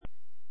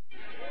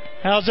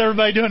How's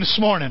everybody doing this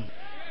morning?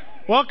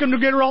 Welcome to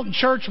Good Alton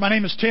Church. My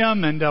name is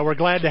Tim, and we're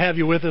glad to have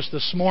you with us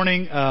this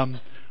morning.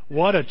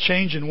 What a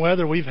change in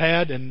weather we've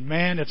had, and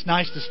man, it's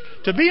nice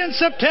to be in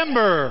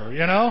September,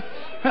 you know.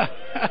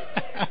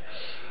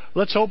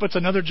 Let's hope it's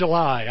another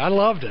July. I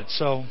loved it.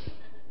 So,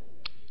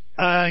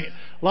 a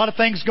lot of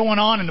things going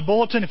on in the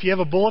bulletin. If you have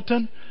a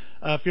bulletin,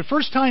 if your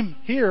first time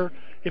here,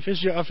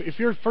 if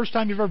you're first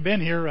time you've ever been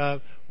here,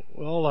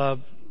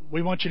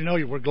 we want you to know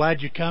we're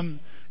glad you come.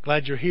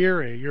 Glad you're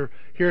here. You're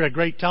here at a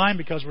great time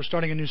because we're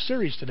starting a new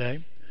series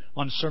today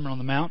on the Sermon on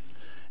the Mount.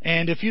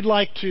 And if you'd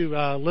like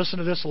to listen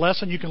to this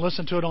lesson, you can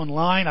listen to it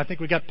online. I think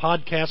we got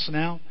podcasts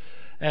now,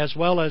 as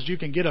well as you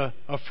can get a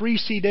free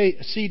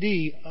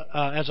CD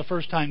as a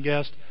first-time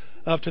guest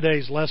of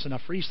today's lesson, a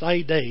free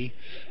CD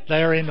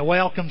there in the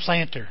Welcome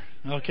Center.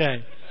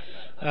 Okay.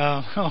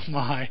 Oh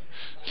my.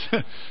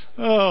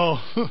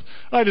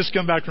 I just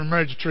come back from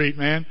marriage retreat,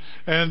 man.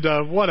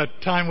 And what a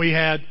time we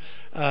had.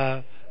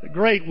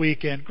 Great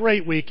weekend.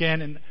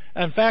 And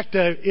in fact,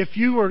 if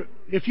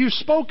you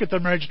spoke at the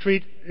marriage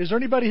retreat, is there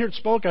anybody here that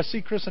spoke? I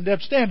see Chris and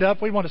Deb. Stand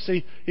up. We want to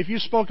see if you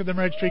spoke at the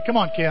marriage retreat. Come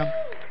on, Kim.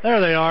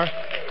 There they are.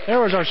 There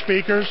was our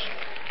speakers.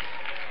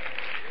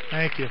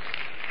 Thank you.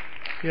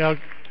 You know,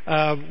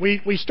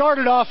 we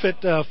started off at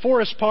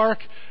Forest Park.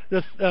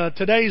 This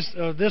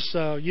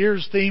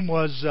year's theme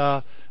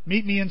was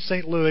 "Meet Me in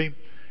St. Louis"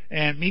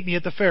 and "Meet Me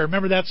at the Fair."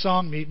 Remember that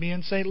song? Meet me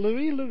in St.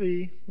 Louis,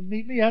 Louis.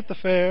 Meet me at the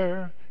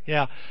fair.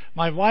 Yeah,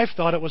 my wife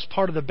thought it was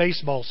part of the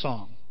baseball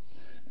song.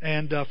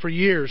 And for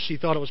years she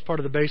thought it was part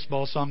of the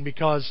baseball song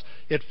because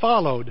it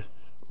followed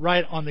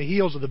right on the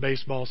heels of the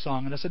baseball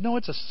song. And I said, no,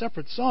 it's a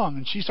separate song.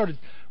 And she started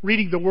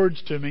reading the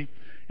words to me.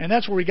 And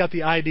that's where we got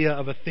the idea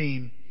of a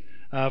theme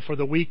for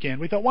the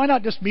weekend. We thought, why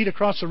not just meet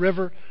across the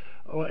river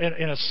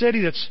in a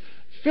city that's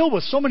filled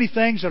with so many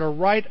things that are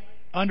right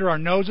under our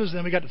noses? And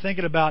then we got to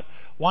thinking about,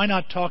 why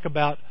not talk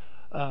about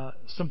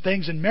some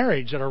things in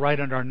marriage that are right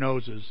under our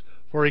noses?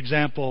 For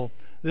example,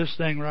 this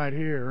thing right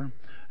here,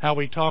 how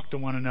we talk to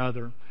one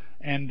another,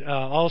 and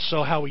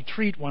also how we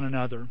treat one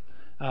another.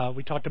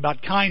 We talked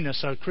about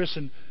kindness. Chris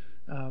and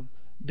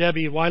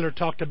Debbie Weiler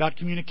talked about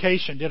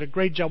communication, did a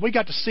great job. We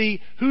got to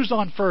see who's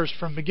on first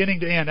from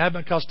beginning to end,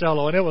 Abbott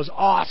Costello, and it was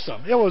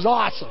awesome. It was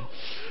awesome.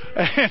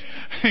 And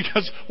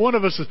because one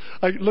of us,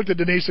 I looked at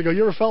Denise and go,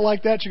 you ever felt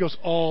like that? She goes,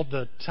 all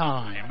the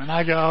time. And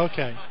I go,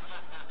 okay.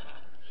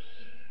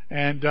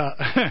 And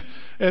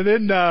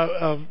then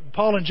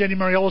Paul and Jenny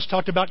Mariolos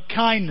talked about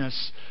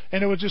kindness,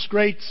 and it was just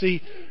great to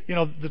see,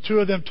 the two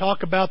of them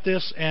talk about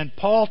this, and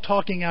Paul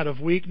talking out of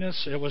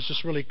weakness. It was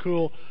just really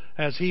cool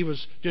as he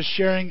was just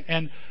sharing.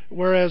 And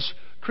whereas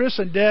Chris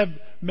and Deb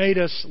made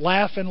us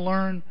laugh and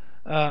learn,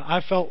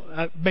 I felt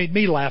it made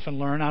me laugh and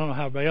learn. I don't know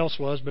how everybody else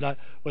was, but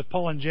with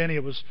Paul and Jenny,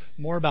 it was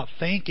more about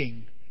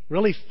thinking.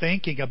 Really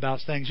thinking about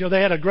things.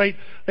 They had a great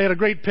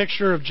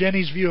picture of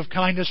Jenny's view of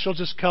kindness. She'll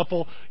just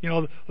couple,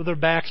 with their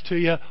backs to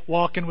you,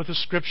 walking with the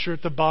scripture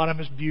at the bottom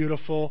is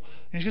beautiful.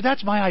 And she goes,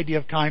 that's my idea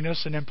of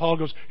kindness. And then Paul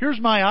goes, here's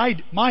my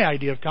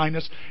idea of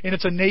kindness. And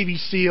it's a Navy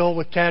SEAL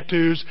with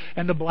tattoos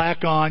and the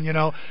black on,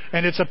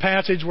 And it's a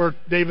passage where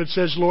David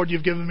says, Lord,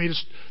 you've given me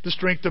the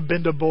strength to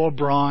bend a bow of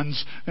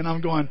bronze. And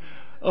I'm going,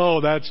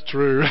 oh, that's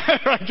true.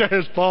 Right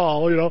there's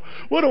Paul,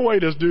 What a way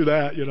to do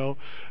that,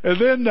 And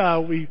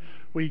then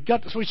we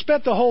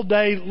spent the whole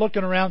day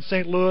looking around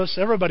St. Louis.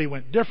 Everybody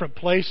went different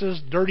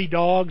places. Dirty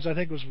Dogs, I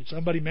think was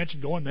somebody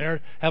mentioned going there,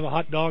 have a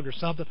hot dog or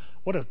something.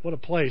 What a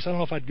place. I don't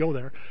know if I'd go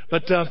there.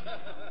 But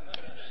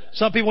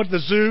some people went to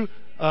the zoo.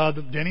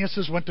 The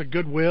Dennises went to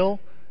Goodwill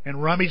and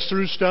rummaged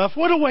through stuff.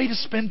 What a way to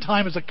spend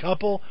time as a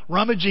couple,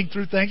 rummaging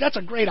through things. That's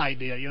a great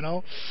idea,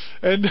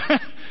 And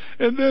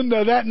and then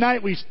that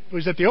night we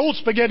was at the old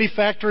spaghetti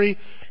factory,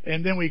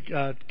 and then we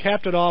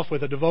capped it off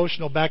with a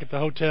devotional back at the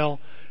hotel,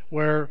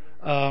 where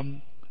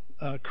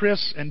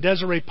Chris and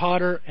Desiree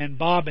Potter and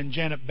Bob and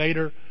Janet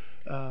Bader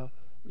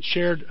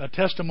shared a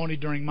testimony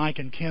during Mike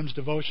and Kim's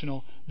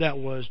devotional that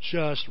was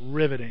just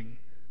riveting,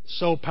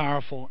 so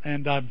powerful.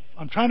 And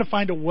I'm trying to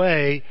find a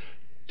way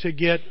to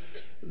get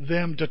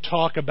them to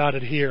talk about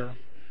it here.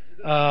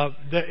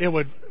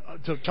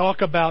 To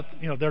talk about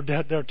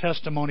their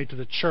testimony to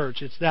the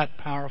church. It's that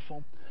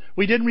powerful.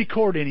 We didn't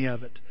record any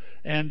of it,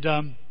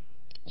 and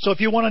so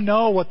if you want to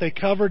know what they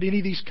covered, any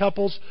of these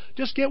couples,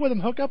 just get with them,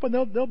 hook up, and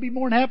they'll be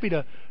more than happy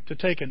to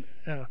take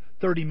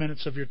 30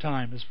 minutes of your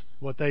time, is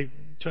what to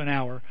an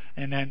hour,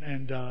 and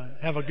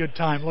have a good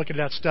time looking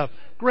at that stuff.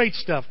 Great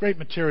stuff, great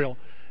material,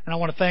 and I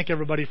want to thank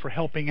everybody for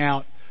helping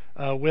out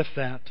with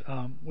that,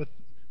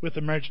 with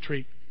the marriage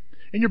retreat.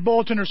 In your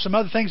bulletin are some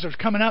other things that are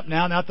coming up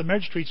now. Now that the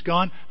marriage retreat's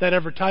gone, that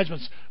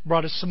advertisement's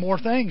brought us some more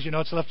things.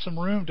 It's left some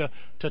room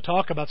to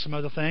talk about some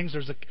other things.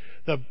 There's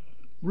the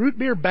Root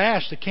Beer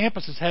Bash the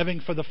campus is having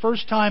for the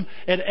first time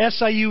at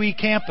SIUE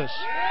campus.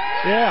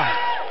 Yeah.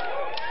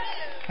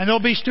 And there'll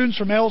be students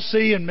from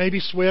LC and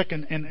maybe SWIC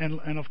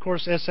and of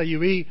course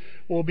SIUE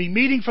will be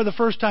meeting for the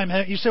first time.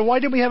 You say, why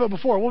didn't we have it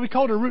before? Well, we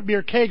called it a root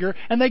beer kegger,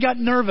 and they got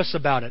nervous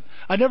about it.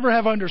 I never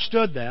have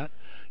understood that.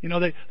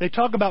 They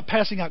talk about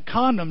passing out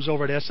condoms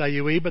over at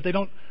SIUE, but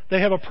they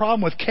have a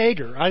problem with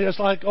Kager. I just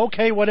like,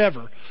 okay,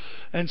 whatever.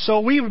 And so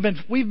we've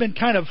been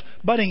kind of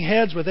butting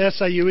heads with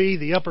SIUE,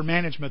 the upper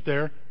management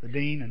there, the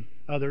dean and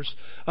others,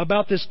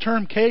 about this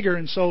term Kager.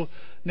 And so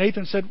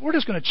Nathan said, we're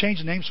just going to change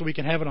the name so we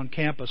can have it on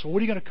campus. Well, what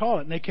are you going to call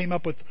it? And they came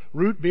up with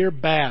Root Beer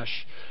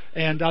Bash.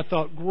 And I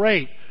thought,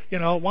 great,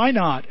 why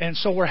not? And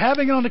so we're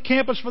having it on the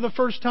campus for the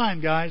first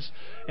time, guys.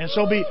 And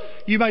so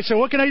you might say,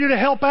 what can I do to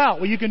help out?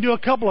 Well, you can do a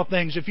couple of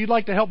things. If you'd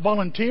like to help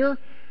volunteer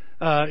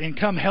and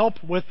come help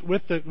with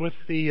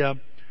the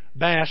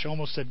bash, I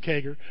almost said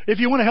Kager. If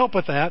you want to help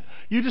with that,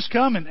 you just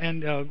come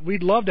and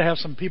we'd love to have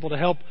some people to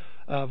help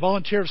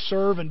volunteer,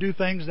 serve, and do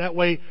things. That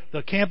way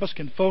the campus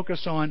can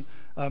focus on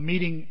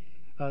meeting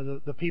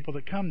the people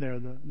that come there,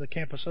 the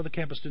other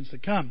campus students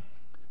that come.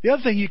 The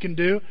other thing you can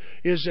do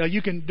is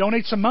you can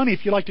donate some money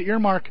if you like to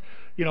earmark,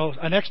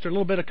 an extra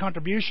little bit of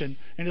contribution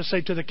and just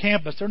say to the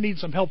campus, they're needing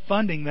some help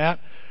funding that.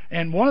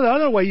 And one of the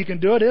other way you can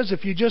do it is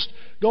if you just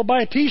go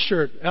buy a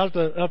T-shirt at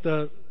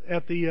the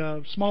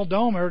small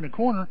dome or in the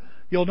corner.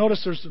 You'll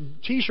notice there's some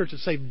T-shirts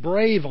that say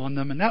 "Brave" on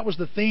them, and that was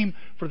the theme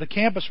for the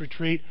campus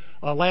retreat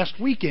last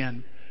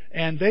weekend.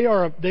 And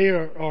they're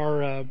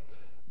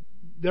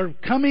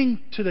coming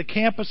to the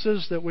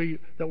campuses that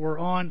we're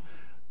on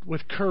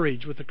with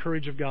courage, with the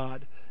courage of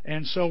God.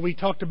 And so we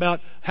talked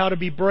about how to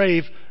be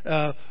brave.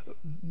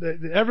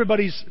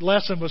 Everybody's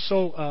lesson was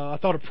so I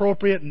thought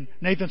appropriate. And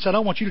Nathan said, "I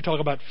want you to talk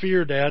about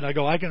fear, Dad." I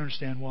go, "I can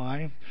understand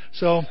why."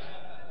 So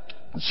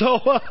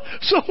I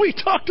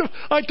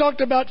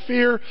talked about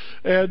fear,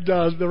 and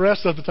the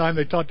rest of the time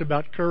they talked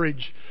about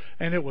courage,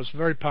 and it was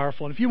very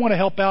powerful. And if you want to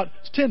help out,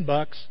 it's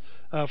 $10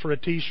 for a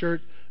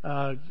T-shirt,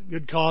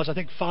 good cause. I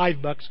think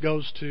 $5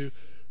 goes to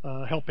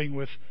helping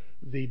with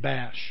the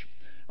bash.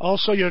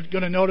 Also, you're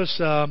going to notice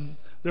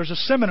there's a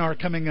seminar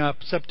coming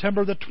up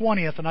September the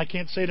 20th, and I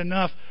can't say it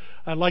enough.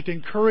 I'd like to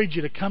encourage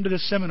you to come to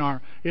this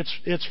seminar.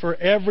 It's for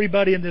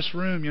everybody in this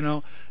room,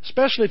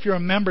 especially if you're a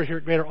member here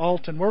at Greater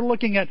Alton. We're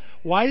looking at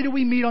why do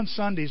we meet on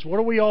Sundays? What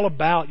are we all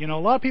about? A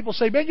lot of people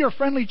say, "Man, you're a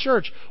friendly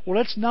church." Well,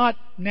 it's not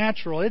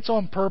natural. It's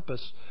on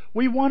purpose.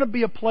 We want to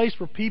be a place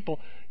where people,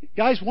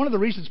 guys, one of the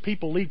reasons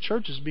people leave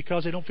churches is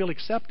because they don't feel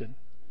accepted.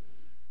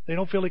 They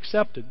don't feel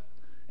accepted.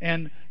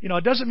 And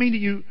it doesn't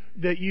mean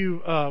that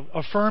you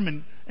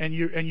affirm and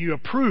you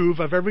approve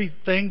of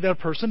everything that a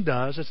person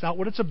does. It's not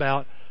what it's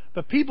about.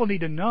 But people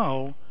need to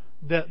know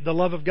that the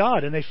love of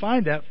God, and they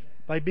find that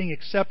by being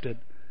accepted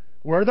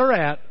where they're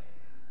at,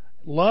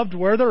 loved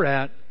where they're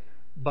at,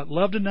 but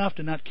loved enough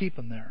to not keep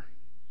them there,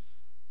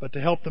 but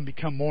to help them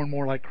become more and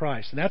more like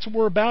Christ. And that's what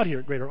we're about here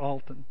at Greater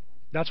Alton.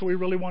 That's what we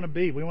really want to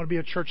be. We want to be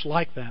a church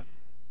like that.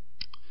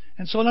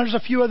 And so there's a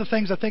few other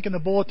things I think in the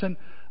bulletin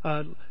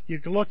you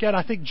can look at.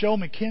 I think Joe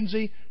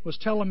McKenzie was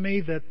telling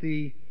me that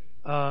there's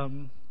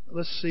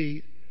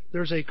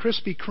a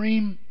Krispy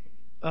Kreme.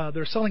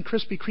 They're selling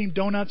Krispy Kreme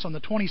donuts on the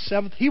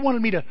 27th. He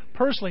wanted me to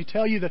personally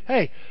tell you that,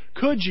 hey,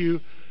 could you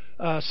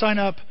sign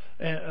up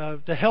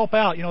to help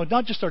out?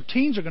 Not just our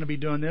teens are going to be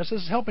doing this.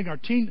 This is helping our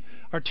teen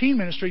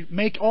ministry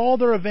make all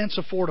their events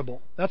affordable.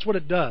 That's what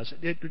it does.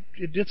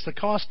 It gets the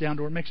cost down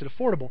to where it makes it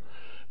affordable.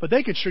 But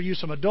they could sure use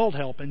some adult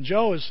help. And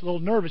Joe is a little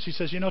nervous. He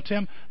says,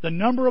 Tim, the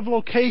number of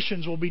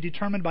locations will be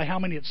determined by how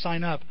many that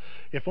sign up.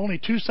 If only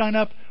 2 sign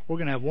up, we're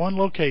going to have 1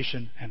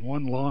 location and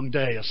 1 long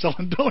day of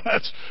selling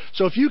donuts.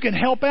 So if you can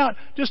help out,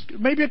 just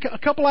maybe a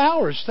couple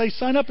hours. Say,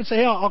 sign up and say,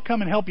 hey, I'll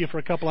come and help you for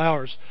a couple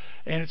hours.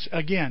 And it's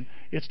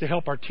to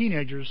help our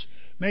teenagers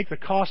make the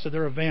cost of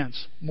their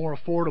events more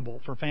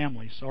affordable for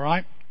families. All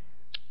right?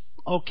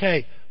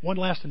 Okay, one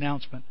last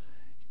announcement.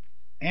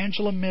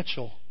 Angela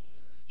Mitchell,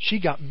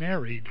 she got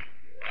married.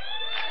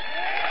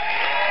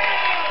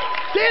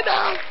 Stand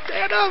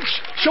up.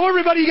 Show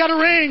everybody you got a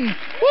ring.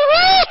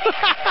 Woo-hoo!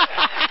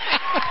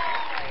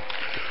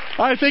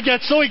 I think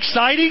that's so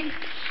exciting.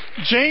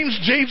 James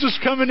is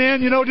coming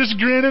in, just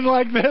grinning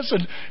like this,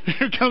 and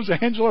here comes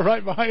Angela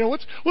right behind her.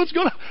 What's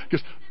going on?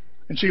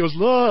 And she goes,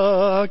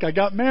 look, I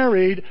got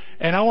married.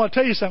 And I want to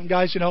tell you something,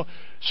 guys.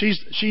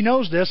 She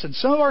knows this, and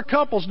some of our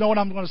couples know what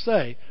I'm going to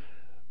say.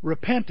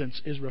 Repentance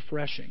is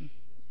refreshing.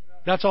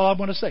 That's all I'm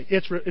going to say.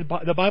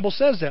 The Bible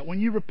says that. When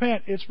you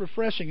repent, it's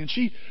refreshing. And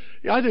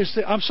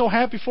I'm so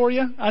happy for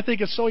you. I think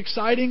it's so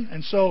exciting.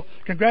 And so,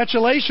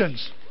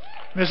 congratulations,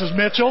 Mrs.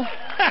 Mitchell.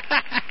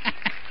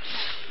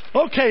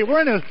 Okay,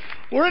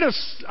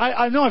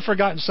 I know I've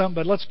forgotten something,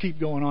 but let's keep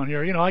going on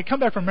here. I come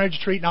back from marriage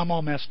retreat and I'm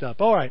all messed up.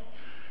 All right.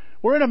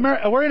 We're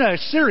in a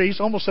series,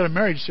 almost said a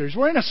marriage series.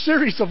 We're in a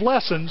series of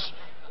lessons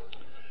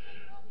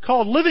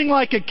called Living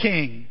Like a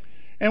King.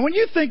 And when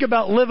you think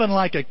about living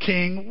like a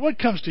king, what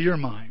comes to your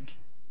mind?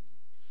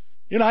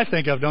 I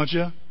think of, don't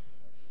you?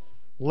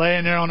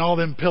 Laying there on all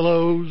them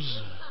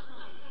pillows,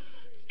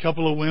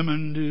 couple of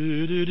women,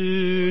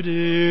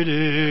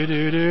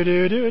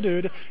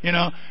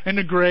 and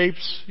the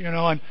grapes,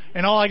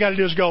 and all I got to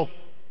do is go,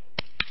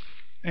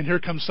 and here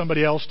comes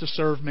somebody else to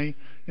serve me.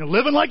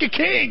 Living like a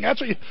king. That's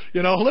what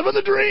living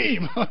the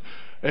dream.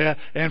 Yeah,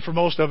 and for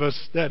most of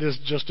us, that is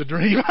just a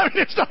dream. I mean,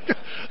 it's not.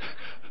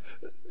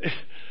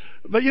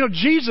 But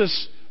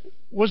Jesus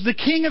was the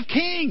King of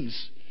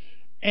Kings.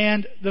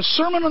 And the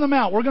Sermon on the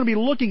Mount, we're going to be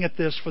looking at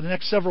this for the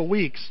next several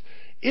weeks,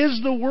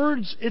 it's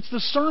the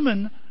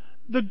sermon,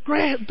 the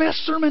best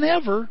sermon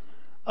ever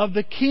of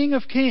the King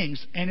of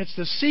Kings. And it's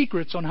the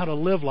secrets on how to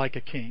live like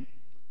a king,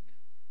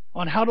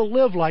 on how to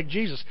live like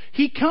Jesus.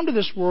 He come to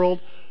this world,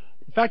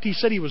 in fact, He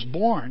said He was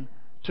born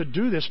to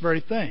do this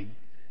very thing,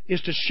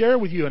 is to share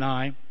with you and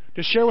I,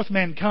 to share with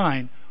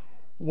mankind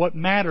what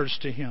matters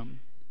to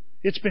Him.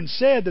 It's been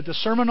said that the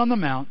Sermon on the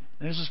Mount,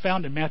 and this is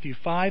found in Matthew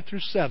 5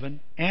 through 7,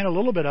 and a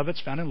little bit of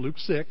it's found in Luke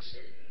 6.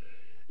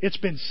 It's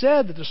been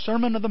said that the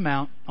Sermon on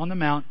the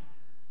Mount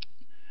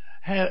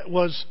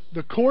was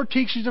the core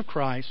teachings of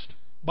Christ.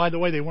 By the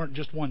way, they weren't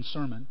just one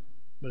sermon,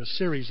 but a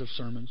series of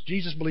sermons.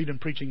 Jesus believed in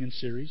preaching in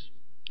series.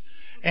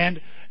 And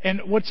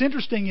what's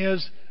interesting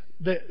is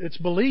that it's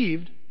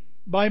believed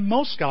by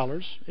most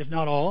scholars, if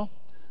not all,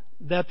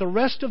 that the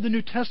rest of the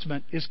New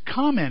Testament is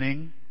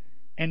commenting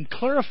and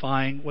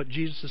clarifying what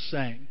Jesus is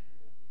saying.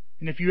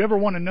 And if you ever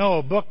want to know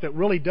a book that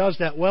really does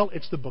that well,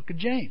 it's the book of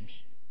James.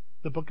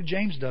 The book of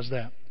James does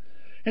that.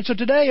 And so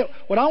today,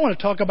 what I want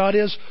to talk about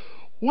is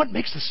what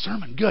makes the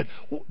sermon good.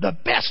 The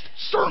best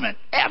sermon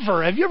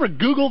ever. Have you ever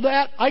Googled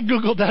that? I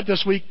Googled that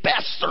this week.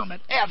 Best sermon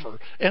ever.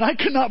 And I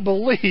could not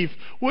believe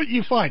what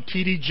you find.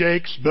 T.D.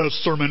 Jakes, best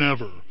sermon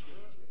ever.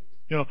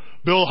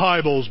 Bill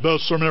Hybels,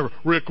 best sermon ever.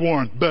 Rick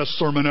Warren, best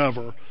sermon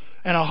ever.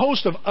 And a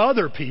host of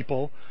other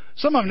people,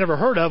 some I've never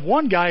heard of.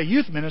 One guy, a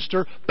youth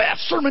minister,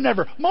 best sermon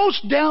ever.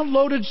 Most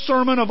downloaded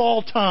sermon of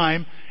all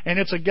time. And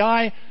it's a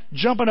guy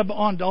jumping up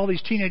on all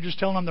these teenagers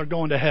telling them they're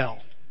going to hell.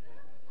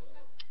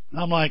 And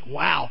I'm like,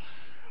 wow.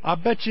 I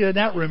bet you in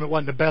that room it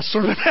wasn't the best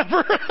sermon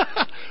ever.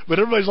 But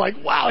everybody's like,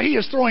 wow, he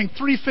is throwing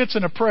 3 fits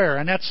in a prayer.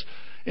 And that's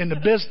in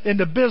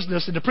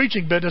the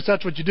preaching business,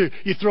 that's what you do.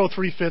 You throw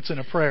 3 fits in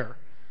a prayer.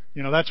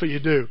 That's what you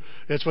do.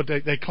 That's what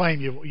they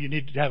claim you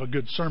need to have a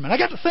good sermon. I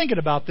got to thinking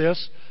about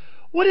this.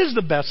 What is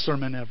the best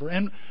sermon ever?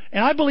 And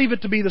I believe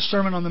it to be the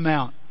Sermon on the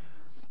Mount.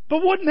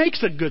 But what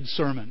makes a good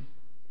sermon?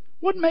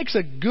 What makes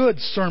a good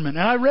sermon?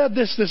 And I read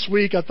this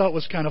week. I thought it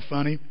was kind of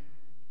funny.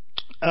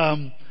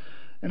 And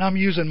I'm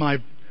using my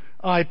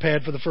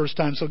iPad for the first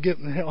time, so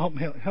help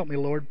me,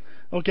 Lord.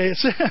 Okay,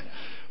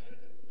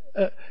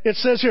 it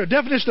says here,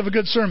 definition of a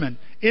good sermon.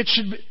 It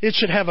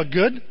should have a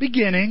good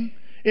beginning.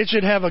 It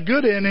should have a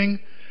good ending.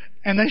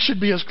 And they should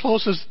be as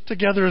close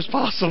together as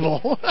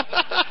possible.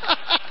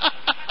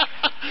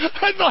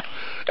 I thought,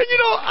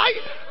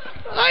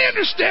 I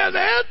understand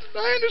that.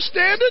 I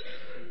understand it.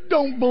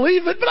 Don't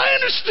believe it, but I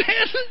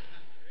understand it.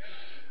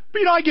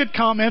 But I get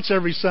comments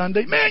every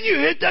Sunday. Man, you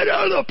hit that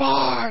out of the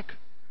park.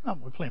 Oh,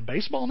 we're playing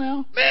baseball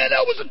now? Man,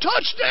 that was a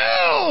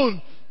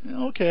touchdown.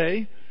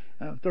 Okay.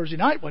 Thursday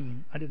night,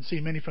 I didn't see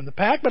many from the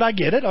pack, but I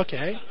get it.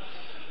 Okay.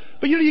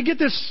 But you get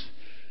this,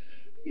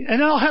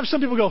 and I'll have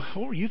some people go,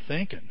 what were you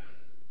thinking?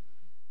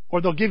 Or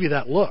they'll give you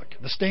that look,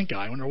 the stink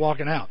eye, when they're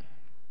walking out.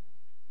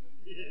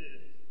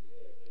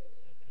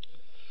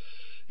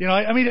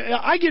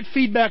 I get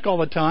feedback all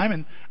the time,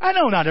 and I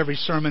know not every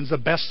sermon's the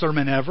best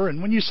sermon ever.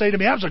 And when you say to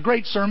me, that was a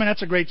great sermon,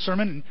 that's a great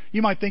sermon, and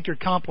you might think you're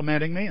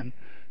complimenting me, and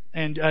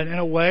in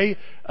a way,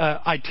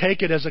 I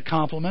take it as a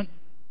compliment.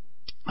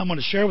 I'm going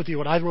to share with you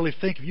what I really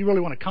think. If you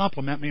really want to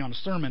compliment me on a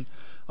sermon,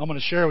 I'm going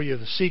to share with you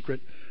the secret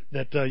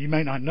that you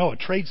may not know, a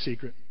trade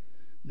secret.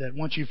 That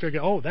once you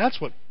figure, that's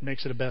what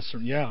makes it a best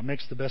sermon. Yeah, it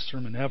makes the best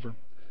sermon ever.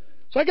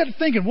 So I got to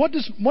thinking,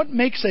 what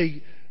makes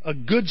a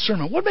good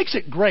sermon? What makes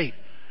it great?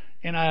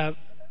 And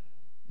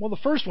the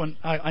first one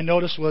I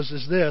noticed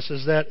is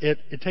that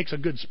it takes a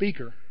good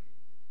speaker.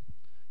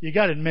 You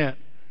got to admit,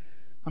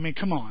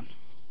 come on.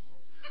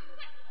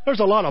 There's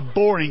a lot of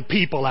boring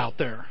people out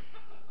there.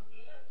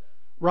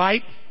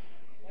 Right?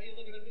 Why are you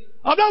looking at me?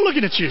 I'm not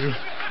looking at you.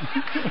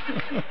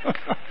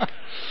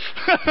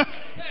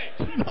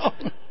 No.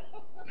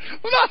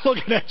 I'm not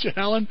looking at you,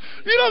 Alan.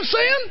 You know what I'm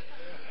saying?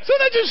 So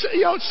that just,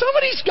 some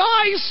of these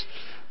guys,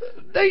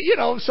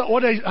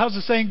 how's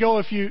the saying go?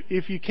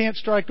 If you can't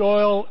strike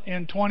oil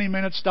in 20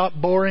 minutes, stop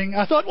boring.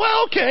 I thought,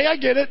 well, okay, I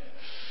get it.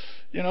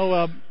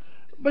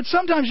 But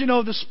sometimes,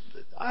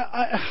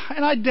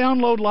 I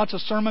download lots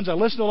of sermons. I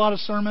listen to a lot of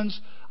sermons.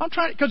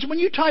 Because when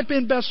you type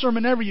in best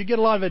sermon ever, you get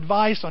a lot of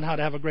advice on how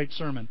to have a great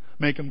sermon.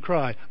 Make them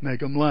cry, make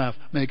them laugh,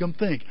 make them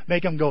think,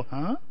 make them go,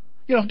 huh?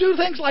 Do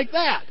things like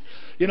that.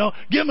 Give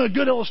them a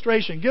good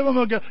illustration. Give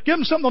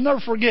them something they'll never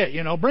forget.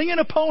 Bring in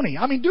a pony.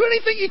 Do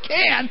anything you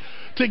can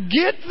to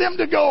get them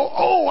to go,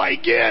 oh, I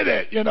get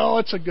it.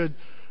 It's a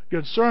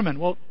good sermon.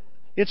 Well,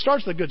 it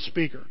starts with a good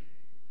speaker.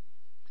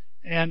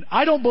 And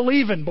I don't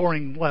believe in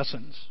boring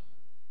lessons.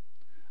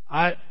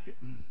 I'm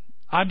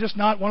just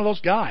not one of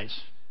those guys.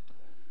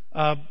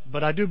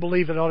 But I do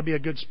believe it ought to be a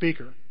good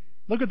speaker.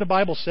 Look what the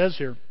Bible says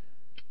here.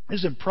 This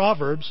is in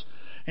Proverbs.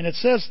 And it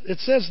says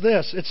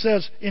this. It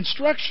says,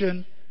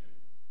 instruction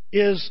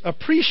is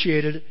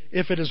appreciated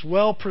if it is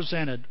well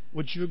presented.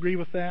 Would you agree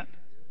with that?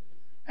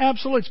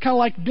 Absolutely. It's kind of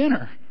like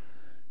dinner.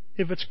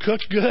 If it's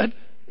cooked good,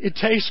 it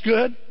tastes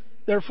good,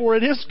 therefore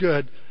it is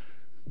good.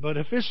 But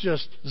if it's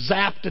just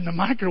zapped in the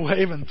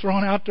microwave and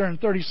thrown out there in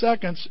 30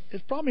 seconds,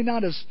 it's probably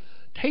not as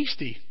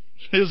tasty,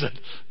 is it?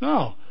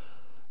 No.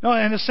 No,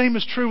 and the same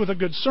is true with a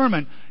good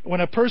sermon.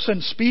 When a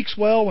person speaks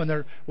well,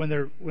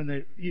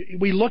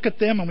 we look at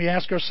them and we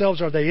ask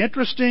ourselves, are they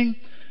interesting?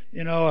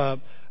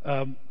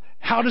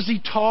 How does he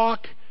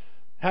talk?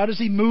 How does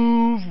he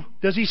move?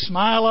 Does he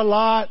smile a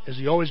lot? Has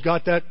he always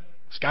got that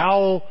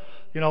scowl?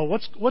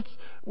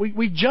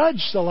 We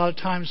judge a lot of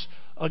times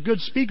a good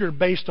speaker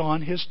based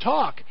on his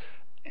talk.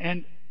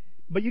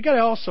 But you got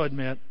to also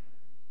admit,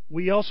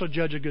 we also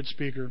judge a good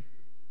speaker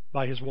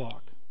by his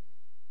walk.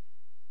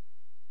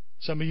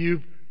 Some of you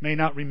may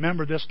not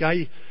remember this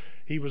guy.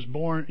 You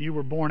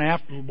were born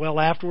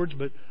afterwards,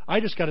 but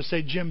I just got to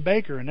say Jim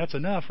Bakker, and that's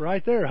enough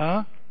right there,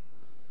 huh?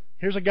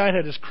 Here's a guy that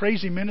had this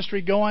crazy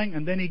ministry going,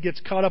 and then he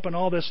gets caught up in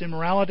all this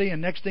immorality, and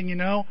next thing you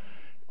know,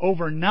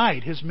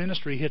 overnight his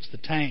ministry hits the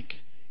tank,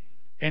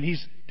 and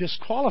he's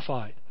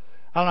disqualified.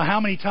 I don't know how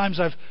many times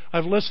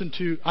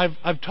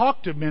I've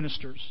talked to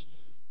ministers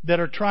that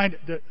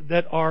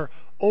are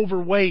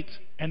overweight,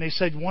 and they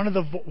said one of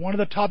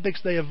the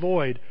topics they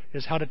avoid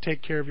is how to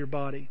take care of your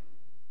body.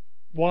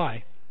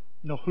 Why?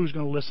 Who's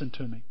going to listen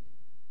to me?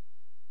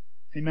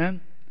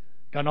 Amen?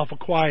 Gotten awful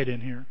quiet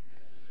in here.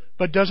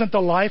 But doesn't the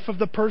life of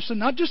the person,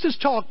 not just his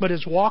talk, but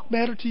his walk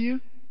matter to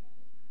you?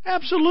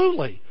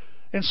 Absolutely.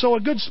 And so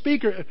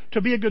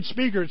to be a good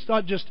speaker, it's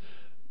not just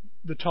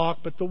the talk,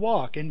 but the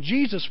walk. And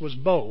Jesus was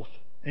both.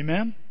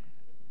 Amen?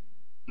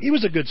 He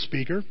was a good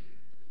speaker.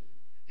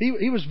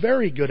 He was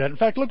very good at it. In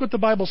fact, look what the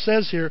Bible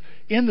says here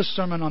in the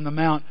Sermon on the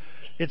Mount.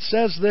 It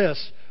says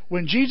this: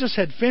 when Jesus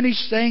had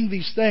finished saying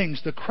these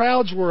things, the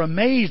crowds were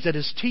amazed at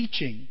his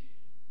teaching,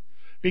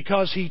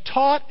 because he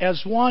taught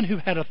as one who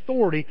had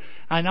authority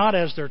and not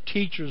as their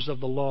teachers of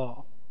the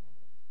law.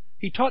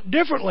 He taught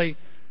differently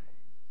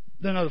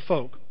than other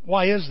folk.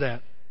 Why is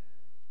that?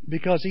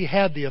 Because he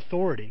had the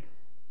authority.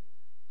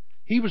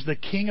 He was the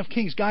King of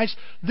Kings. Guys,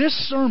 this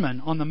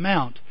Sermon on the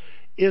Mount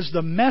is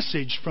the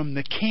message from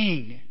the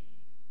King.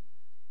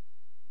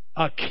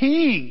 A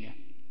king.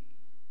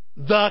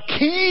 The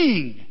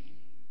King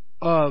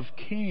of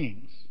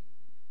Kings.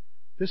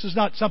 This is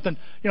not something,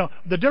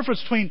 the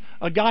difference between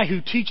a guy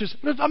who teaches.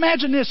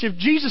 Imagine this: if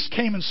Jesus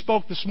came and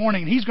spoke this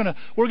morning, and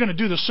we're going to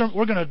do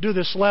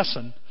this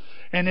lesson,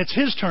 and it's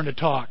his turn to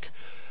talk.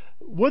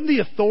 Wouldn't the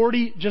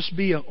authority just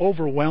be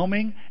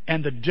overwhelming,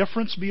 and the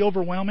difference be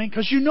overwhelming?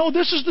 Because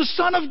this is the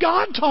Son of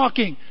God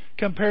talking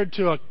compared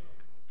to a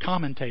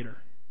commentator.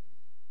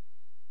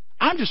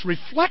 I'm just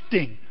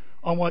reflecting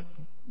on what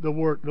the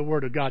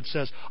Word of God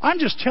says. I'm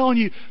just telling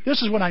you,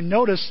 this is what I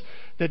notice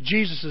that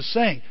Jesus is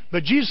saying.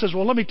 But Jesus says,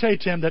 well, let me tell you,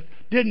 Tim, that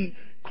didn't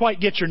quite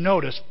get your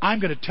notice.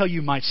 I'm going to tell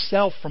you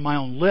myself from my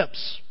own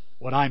lips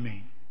what I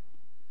mean.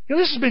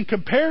 This has been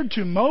compared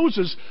to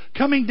Moses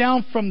coming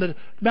down from the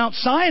Mount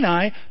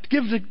Sinai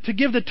to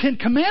give the Ten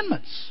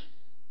Commandments.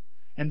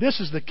 And this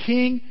is the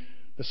King,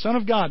 the Son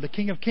of God, the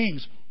King of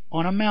Kings,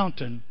 on a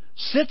mountain,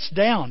 sits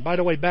down. By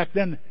the way, back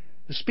then,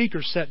 the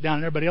speaker sat down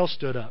and everybody else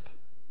stood up.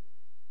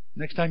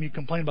 Next time you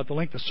complain about the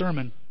length of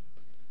sermon,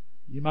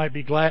 you might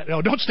be glad.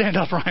 No, don't stand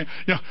up, Ryan.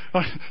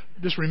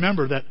 Just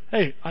remember that,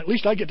 hey, at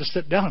least I get to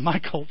sit down in my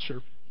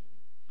culture.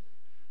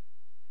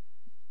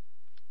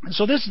 And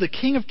so this is the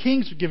King of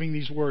Kings giving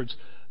these words.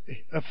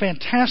 A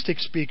fantastic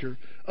speaker,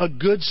 a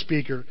good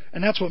speaker,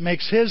 and that's what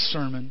makes his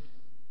sermon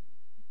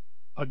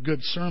a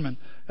good sermon.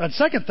 The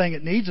second thing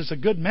it needs is a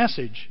good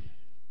message.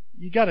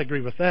 You got to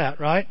agree with that,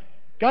 right?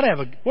 Got to have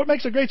what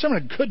makes a great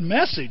sermon? A good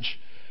message,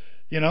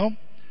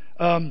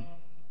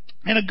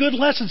 And a good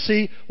lesson,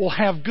 will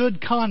have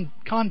good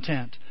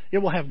content. It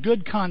will have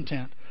good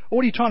content.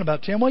 What are you talking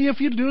about, Tim? Well,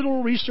 if you do a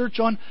little research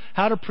on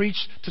how to preach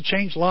to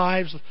change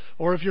lives,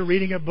 or if you're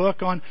reading a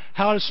book on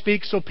how to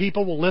speak so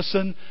people will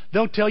listen,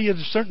 they'll tell you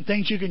there's certain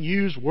things you can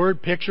use,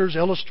 word pictures,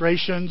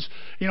 illustrations.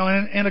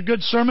 And a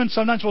good sermon,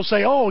 sometimes we'll say,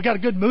 we got a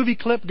good movie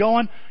clip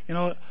going.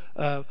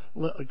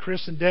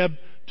 Chris and Deb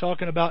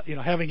talking about,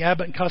 having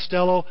Abbott and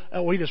Costello.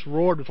 We just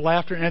roared with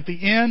laughter. And at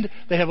the end,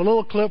 they have a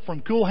little clip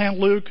from Cool Hand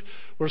Luke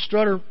where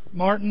Strutter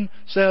Martin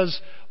says,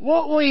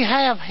 what we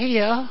have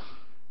here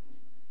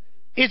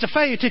is a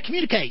failure to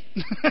communicate.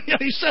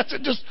 He says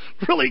it just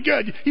really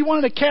good. He won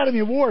an Academy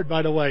Award,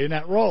 by the way, in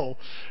that role.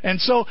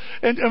 And so,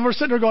 and we're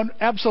sitting there going,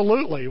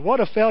 absolutely, what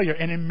a failure.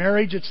 And in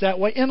marriage, it's that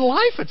way. In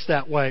life, it's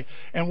that way.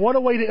 And what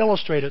a way to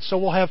illustrate it. So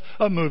we'll have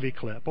a movie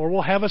clip, or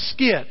we'll have a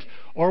skit,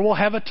 or we'll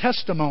have a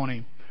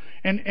testimony.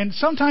 And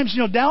sometimes,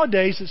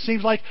 nowadays it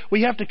seems like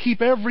we have to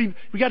keep I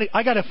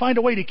got to find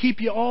a way to keep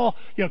you all,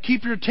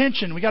 keep your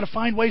attention. We got to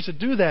find ways to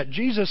do that.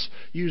 Jesus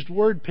used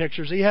word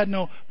pictures. He had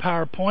no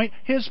PowerPoint.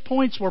 His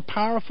points were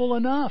powerful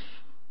enough.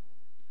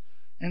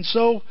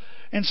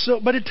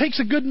 But it takes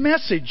a good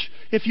message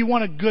if you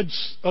want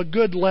a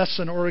good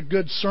lesson or a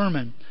good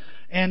sermon.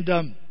 And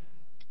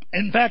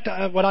in fact,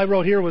 what I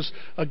wrote here was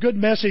a good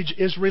message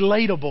is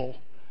relatable.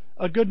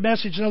 A good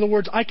message, in other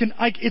words,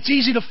 it's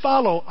easy to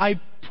follow. I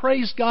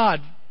praise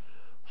God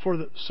for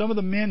some of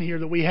the men here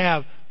that we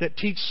have that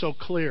teach so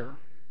clear.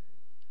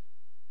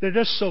 They're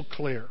just so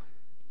clear.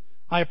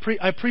 I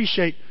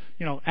appreciate,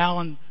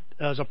 Alan's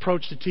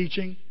approach to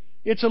teaching.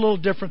 It's a little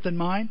different than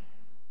mine.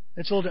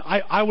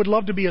 I would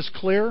love to be as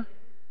clear,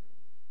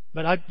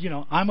 but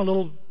I'm a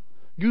little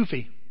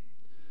goofy.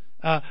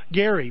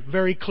 Gary,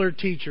 very clear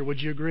teacher.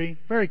 Would you agree?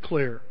 Very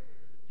clear,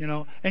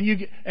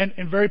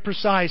 and very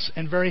precise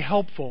and very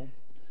helpful.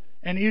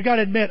 And you got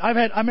to admit, I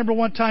remember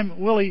one time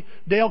Willie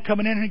Dale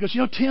coming in and he goes,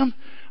 Tim,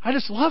 I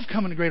just love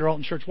coming to Greater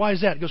Alton Church. Why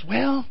is that? He goes,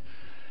 well,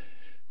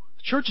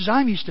 the churches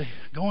I'm used to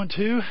going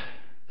to,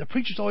 the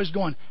preacher's always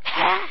going,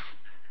 ha,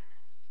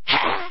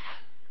 ha.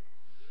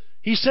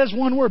 He says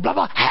one word, blah,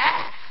 blah,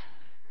 ha,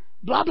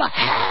 blah, blah,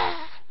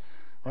 ha,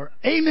 or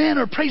amen,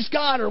 or praise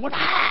God, or what,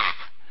 ha.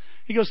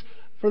 He goes,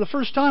 for the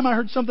first time I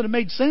heard something that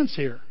made sense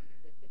here.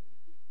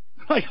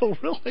 I go,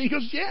 really? He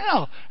goes,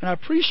 yeah. And I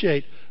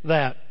appreciate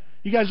that.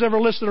 You guys ever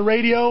listen to the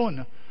radio?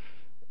 And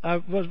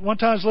one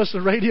time I was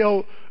listening to the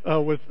radio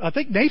with, I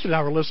think Nathan and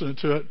I were listening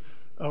to it,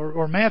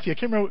 or Matthew, I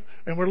can't remember.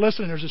 And we're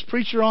listening. There's this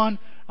preacher on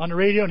the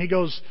radio, and he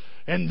goes,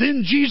 and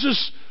then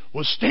Jesus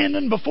was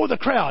standing before the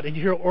crowd, and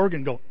you hear an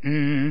organ go,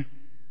 And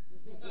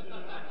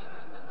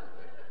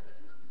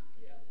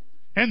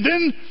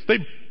then they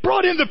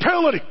brought in the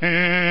paralytic,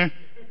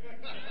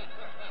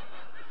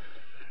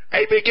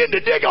 He began to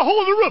dig a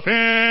hole in the roof,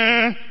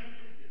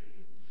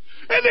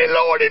 and they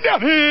lowered him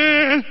down,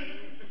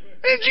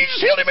 and Jesus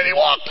healed him, and he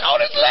walked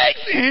on his legs.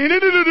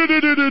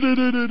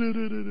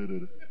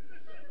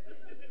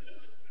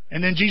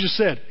 And then Jesus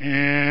said,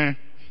 and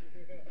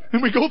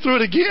we go through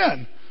it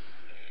again.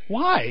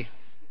 Why?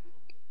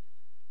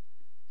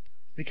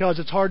 Because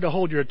it's hard to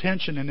hold your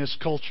attention in this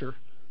culture.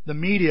 The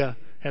media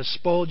has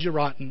spoiled you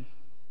rotten.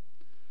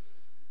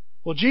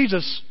 Well,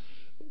 Jesus,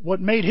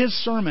 what made His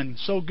sermon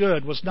so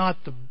good was not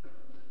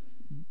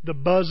the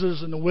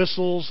buzzes and the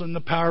whistles and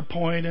the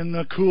PowerPoint and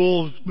the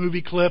cool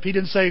movie clip. He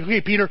didn't say,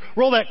 hey, Peter,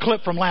 roll that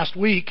clip from last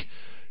week.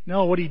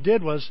 No, what He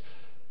did was,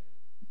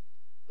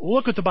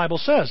 look what the Bible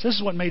says. This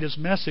is what made His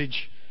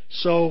message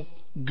so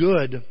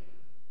good.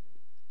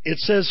 It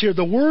says here,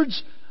 the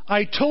words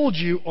I told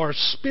you are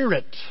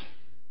spirit,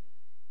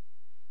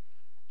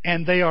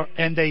 and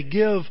they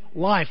give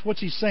life.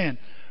 What's He saying?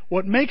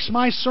 What makes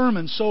my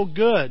sermon so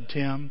good,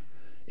 Tim,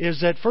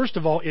 is that first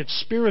of all, it's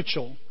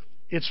spiritual.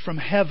 It's from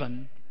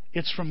heaven.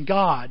 It's from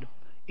God.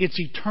 It's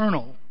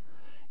eternal.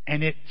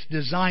 And it's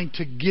designed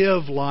to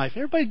give life.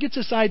 Everybody gets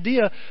this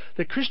idea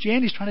that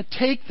Christianity is trying to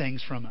take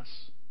things from us.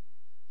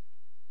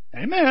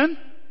 Amen.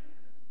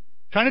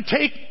 Trying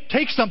to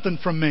take something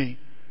from me.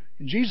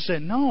 And Jesus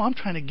said, no, I'm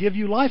trying to give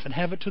you life and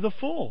have it to the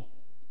full.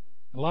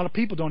 A lot of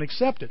people don't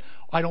accept it.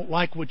 I don't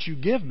like what you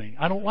give me.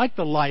 I don't like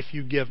the life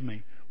you give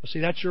me. Well, see,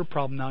 that's your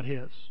problem, not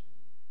His.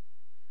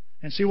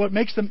 And see, what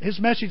makes His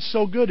message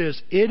so good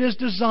is it is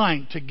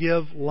designed to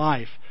give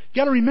life.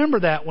 You got to remember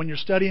that when you're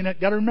studying it.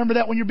 You got to remember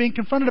that when you're being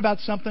confronted about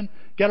something.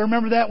 You got to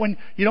remember that when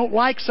you don't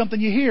like something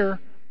you hear.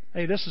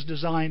 Hey, this is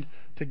designed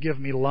to give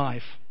me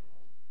life.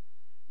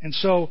 And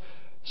so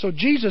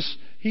Jesus,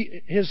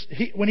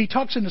 when He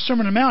talks in the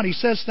Sermon on the Mount, He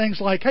says things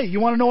like, hey, you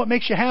want to know what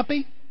makes you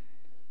happy?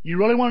 You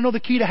really want to know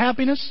the key to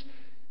happiness?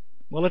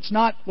 Well, it's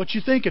not what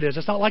you think it is.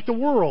 It's not like the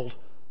world.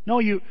 No,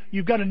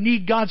 you've got to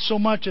need God so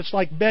much it's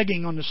like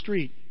begging on the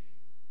street.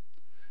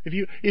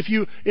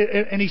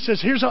 And He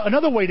says, here's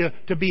another way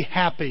to be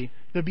happy.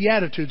 The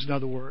Beatitudes, in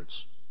other words.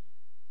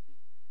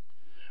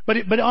 But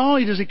not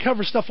only does He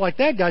cover stuff like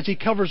that, guys, He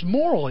covers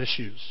moral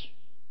issues.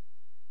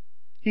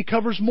 He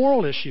covers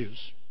moral issues.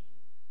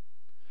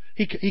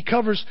 He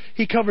covers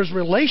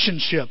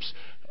relationships.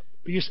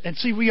 And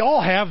see, we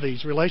all have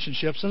these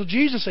relationships. So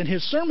Jesus in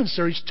His sermon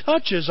series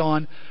touches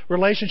on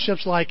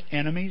relationships like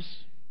enemies,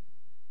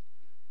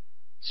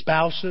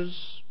 spouses,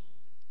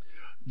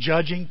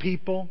 judging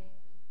people,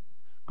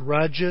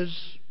 grudges,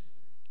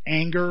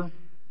 anger,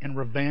 and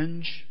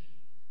revenge.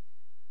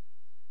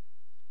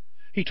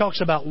 He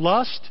talks about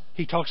lust.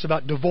 He talks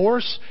about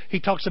divorce. He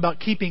talks about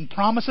keeping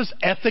promises,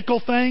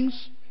 ethical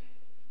things.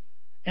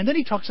 And then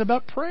He talks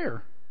about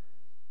prayer.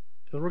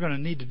 So we're going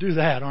to need to do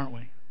that, aren't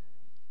we?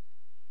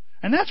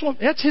 And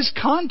that's His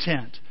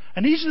content.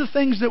 And these are the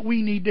things that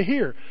we need to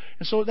hear.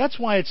 And so that's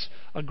why it's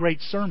a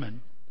great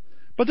sermon.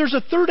 But there's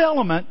a third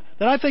element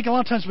that I think a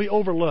lot of times we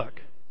overlook.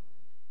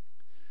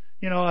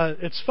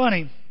 It's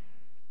funny.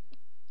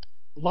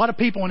 A lot of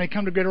people, when they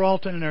come to Greater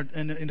Alton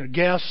and they're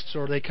guests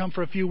or they come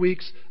for a few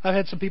weeks, I've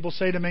had some people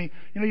say to me,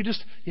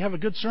 you have a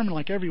good sermon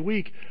like every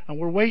week, and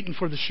we're waiting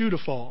for the shoe to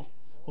fall.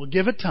 Well,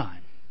 give it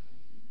time.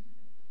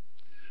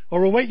 Or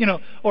we're waiting,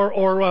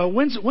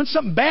 when's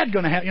something bad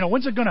going to happen?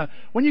 When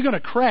are you going to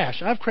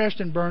crash? I've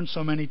crashed and burned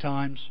so many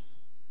times.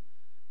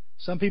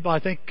 Some people, I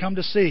think, come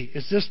to see.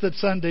 Is this that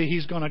Sunday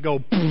He's going to go,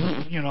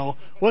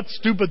 what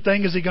stupid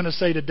thing is He going to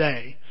say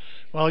today?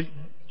 Well,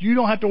 you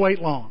don't have to wait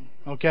long,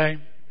 okay?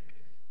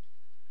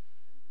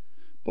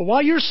 But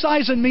while you're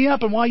sizing me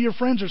up and while your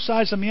friends are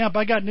sizing me up,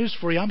 I got news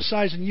for you. I'm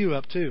sizing you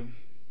up too.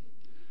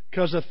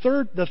 Because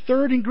the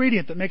third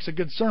ingredient that makes a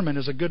good sermon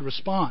is a good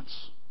response.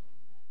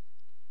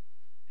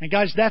 And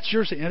guys, that's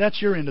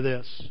your end of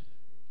this.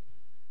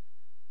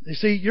 You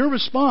see, your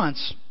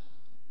response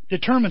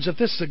determines if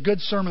this is a good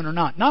sermon or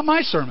not. Not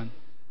my sermon,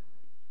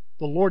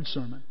 the Lord's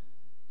sermon.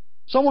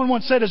 Someone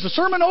once said, "Is the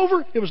sermon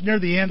over?" It was near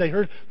the end. They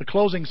heard the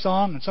closing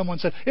song, and someone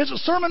said, "Is the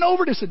sermon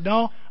over?" They said,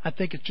 "No, I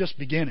think it's just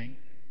beginning.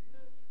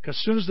 Because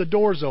as soon as the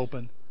doors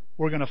open,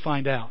 we're going to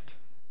find out."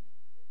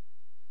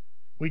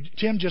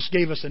 Tim just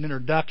gave us an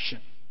introduction.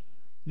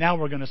 Now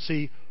we're going to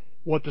see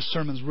what the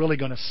sermon's really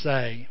going to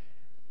say.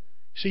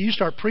 See, you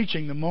start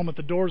preaching the moment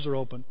the doors are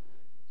open.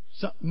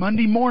 So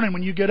Monday morning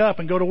when you get up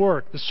and go to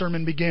work, the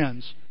sermon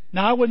begins.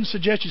 Now, I wouldn't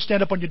suggest you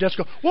stand up on your desk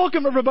and go,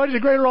 "Welcome everybody to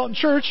Greater Alton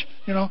Church.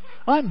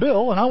 I'm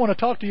Bill and I want to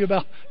talk to you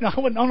about..." I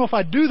don't know if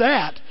I'd do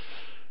that.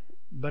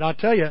 But I'll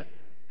tell you,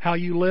 how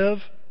you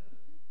live.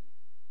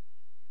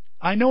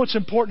 I know it's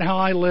important how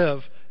I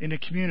live in the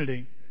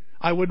community.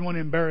 I wouldn't want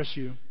to embarrass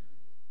you.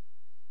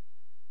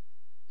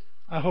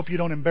 I hope you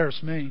don't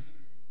embarrass me.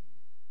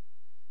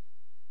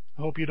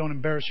 I hope you don't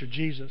embarrass your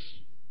Jesus.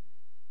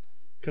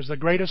 Because the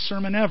greatest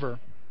sermon ever,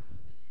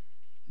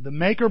 the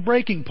make or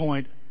breaking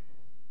point,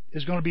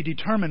 is going to be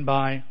determined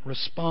by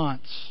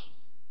response.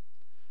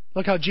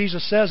 Look how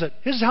Jesus says it.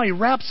 This is how He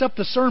wraps up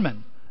the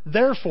sermon.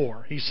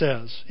 Therefore, He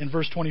says in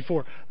verse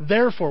 24,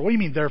 therefore, what do you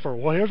mean therefore?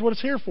 Well, here's what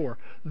it's here for.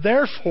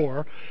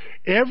 Therefore,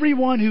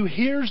 everyone who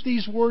hears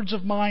these words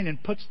of mine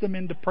and puts them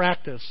into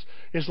practice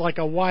is like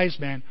a wise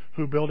man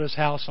who built his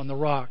house on the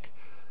rock.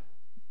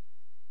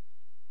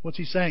 What's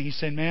He saying? He's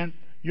saying, man,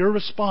 your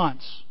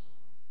response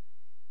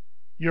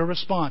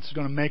is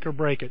going to make or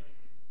break it.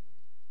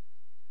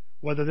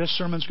 Whether this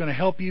sermon's going to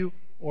help you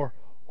or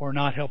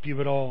not help you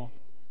at all.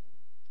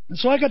 And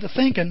so I got to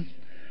thinking,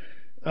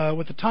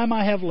 with the time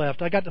I have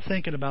left, I got to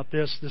thinking about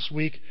this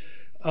week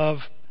of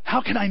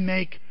how can I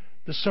make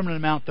the Sermon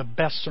on the Mount the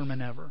best sermon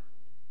ever?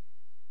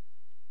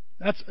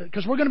 That's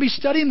because we're going to be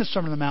studying the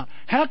Sermon on the Mount.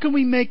 How can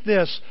we make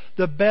this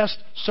the best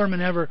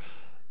sermon ever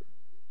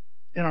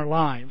in our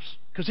lives?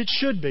 Because it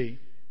should be.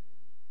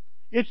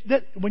 We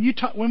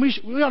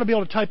ought to be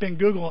able to type in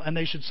Google and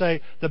they should say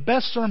the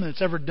best sermon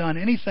that's ever done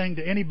anything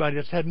to anybody,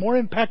 that's had more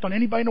impact on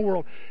anybody in the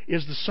world,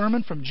 is the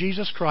sermon from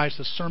Jesus Christ,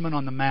 the Sermon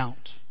on the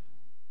Mount.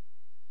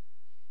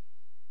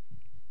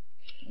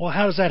 Well,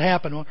 how does that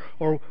happen?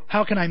 Or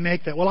how can I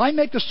make that? Well, I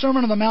make the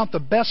Sermon on the Mount the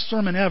best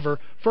sermon ever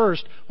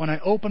first when I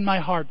open my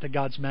heart to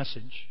God's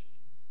message.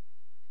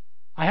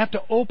 I have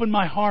to open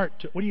my heart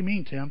to... What do you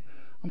mean, Tim?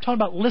 I'm talking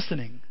about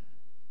listening.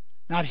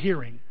 Not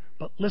hearing,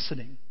 but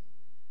listening.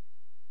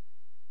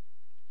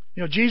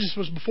 Jesus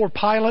was before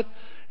Pilate,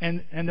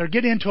 and they're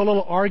getting into a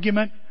little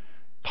argument.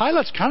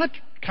 Pilate's kind of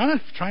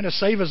trying to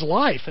save his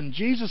life, and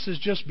Jesus is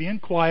just being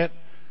quiet.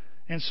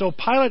 And so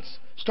Pilate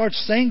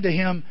starts saying to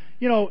him,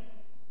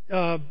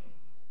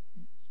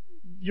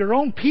 your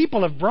own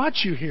people have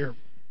brought you here.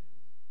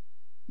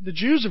 The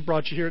Jews have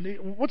brought you here.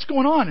 What's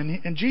going on?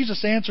 And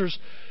Jesus answers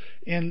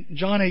in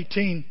John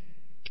 18,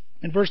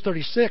 in verse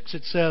 36,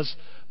 it says,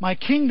 "My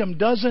kingdom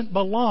doesn't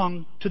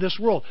belong to this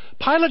world."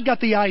 Pilate got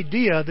the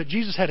idea that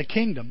Jesus had a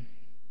kingdom.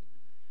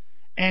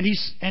 And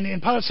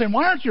Pilate's saying,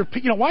 why are your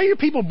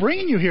people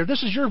bringing you here?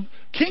 This is your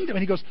kingdom.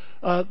 And he goes,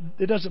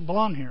 it doesn't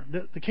belong here.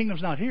 The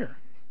kingdom's not here.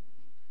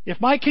 If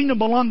my kingdom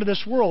belonged to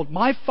this world,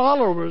 my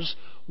followers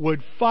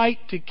would fight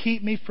to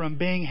keep me from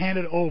being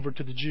handed over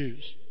to the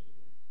Jews.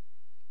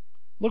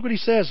 Look what he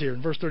says here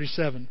in verse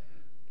 37.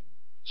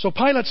 So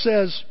Pilate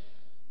says,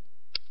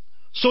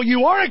 "So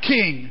you are a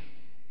king."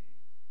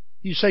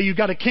 You say you've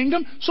got a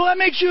kingdom? So that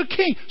makes you a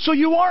king. So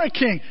you are a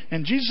king.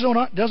 And Jesus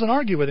doesn't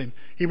argue with him.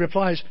 He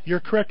replies, "You're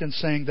correct in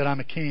saying that I'm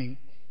a king."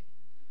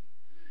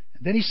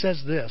 And then he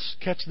says this,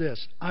 catch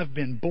this, "I've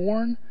been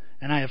born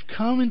and I have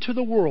come into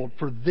the world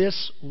for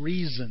this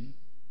reason."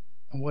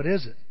 And what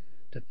is it?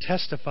 To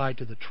testify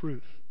to the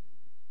truth.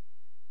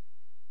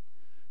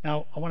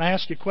 Now, I want to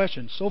ask you a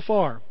question. So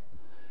far,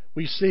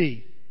 we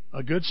see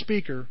a good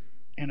speaker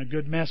and a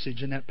good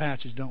message in that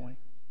passage, don't we?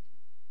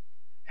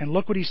 And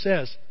look what he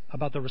says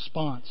about the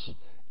response.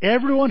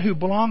 "Everyone who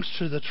belongs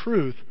to the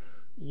truth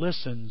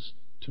listens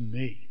to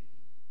me."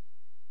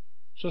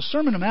 So the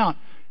Sermon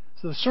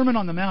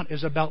on the Mount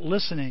is about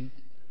listening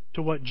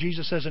to what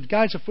Jesus says. And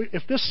guys,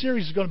 if this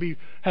series is going to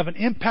have an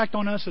impact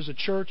on us as a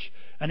church,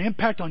 an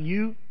impact on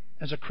you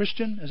as a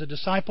Christian, as a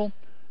disciple,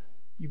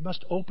 you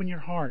must open your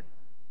heart.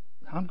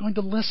 I'm going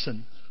to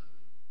listen.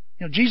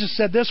 Jesus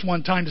said this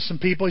one time to some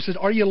people. He said,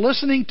 "Are you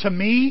listening to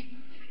me?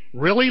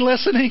 Really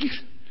listening?"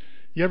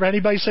 You ever had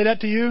anybody say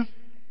that to you?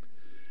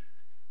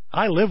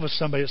 I live with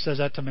somebody that says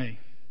that to me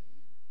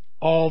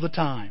all the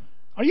time.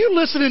 "Are you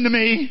listening to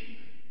me?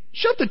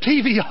 Shut the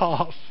TV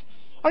off.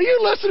 Are you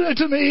listening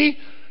to me?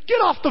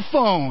 Get off the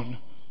phone.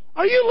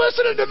 Are you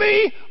listening to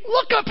me?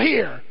 Look up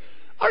here.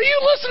 Are you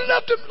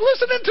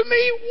listening to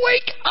me?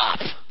 Wake up."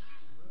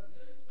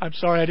 I'm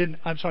sorry,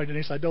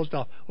 Denise, I dozed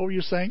off. What were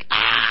you saying?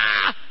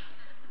 Ah!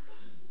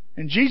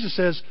 And Jesus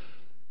says,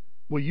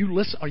 "Will you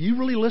listen? Are you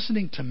really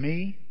listening to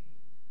me?"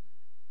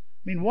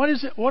 I mean, what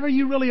is it? What are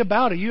you really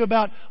about? Are you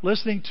about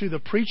listening to the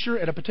preacher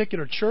at a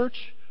particular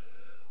church,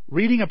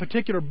 reading a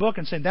particular book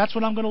and saying, "That's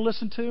what I'm going to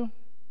listen to?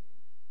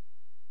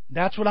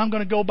 That's what I'm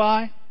going to go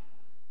by"?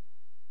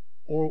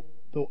 Or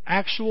the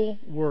actual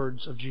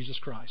words of Jesus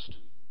Christ.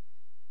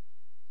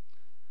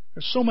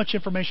 There's so much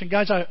information.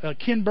 Guys,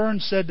 Ken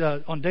Burns said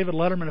on David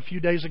Letterman a few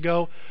days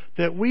ago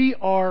that we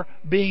are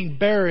being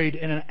buried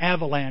in an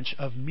avalanche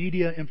of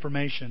media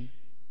information.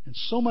 And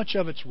so much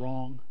of it's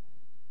wrong.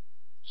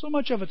 So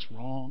much of it's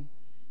wrong.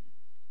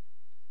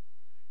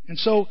 And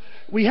so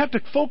we have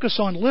to focus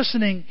on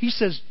listening.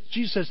 Jesus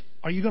says,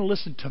 are you going to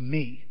listen to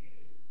me?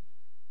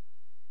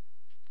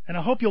 And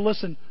I hope you'll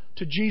listen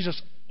to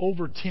Jesus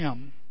over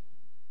Tim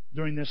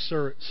during this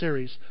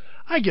series.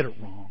 I get it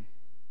wrong.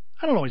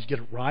 I don't always get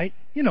it right.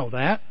 You know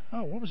that.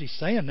 Oh, what was he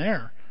saying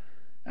there?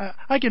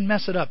 I can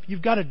mess it up.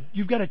 You've got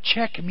to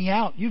check me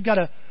out. You've got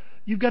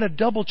to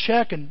double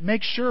check and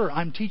make sure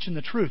I'm teaching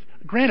the truth.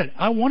 Granted,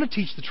 I want to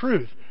teach the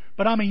truth,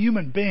 but I'm a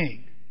human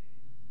being.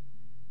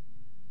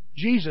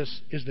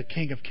 Jesus is the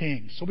King of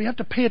Kings, so we have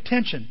to pay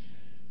attention.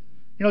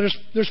 You know,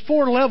 there's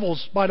 4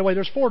 levels, by the way.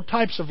 There's 4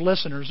 types of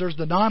listeners. There's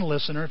the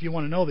non-listener, if you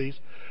want to know these.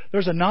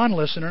 There's a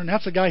non-listener, and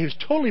that's a guy who's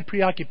totally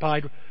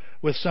preoccupied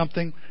with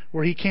something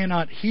where he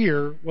cannot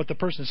hear what the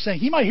person is saying.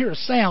 He might hear a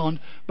sound,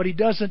 but he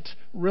doesn't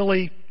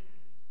really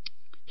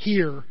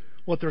hear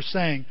what they're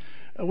saying.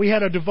 We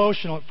had a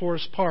devotional at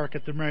Forest Park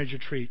at the marriage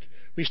retreat.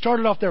 We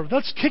started off there.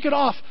 Let's kick it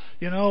off,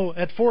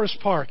 at Forest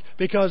Park,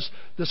 because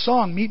the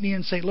song "Meet Me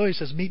in St. Louis"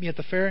 says "Meet me at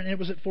the fair," and it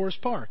was at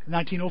Forest Park,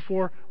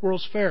 1904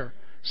 World's Fair.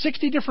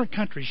 60 different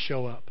countries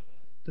show up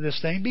to this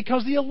thing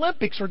because the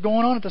Olympics are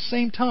going on at the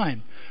same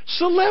time.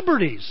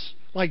 Celebrities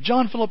like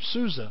John Philip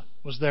Sousa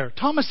was there.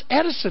 Thomas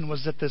Edison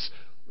was at this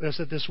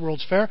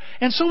World's Fair,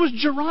 and so was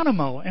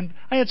Geronimo. And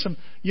I had some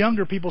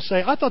younger people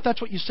say, I thought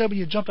that's what you said when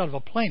you jumped out of a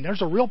plane.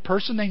 There's a real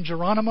person named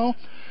Geronimo?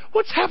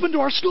 What's happened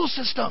to our school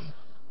system?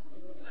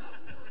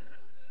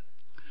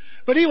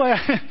 But anyway,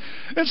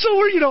 and so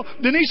we're,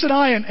 Denise and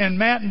I and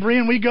Matt and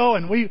Brian, we go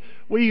and we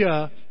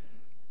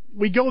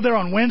go there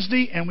on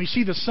Wednesday and we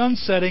see the sun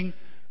setting.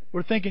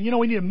 We're thinking,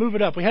 we need to move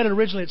it up. We had it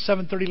originally at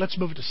 7:30. Let's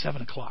move it to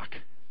 7 o'clock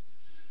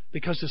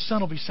because the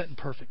sun will be setting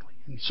perfectly.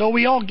 And so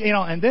we all,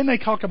 and then they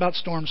talk about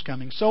storms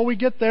coming. So we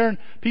get there and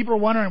people are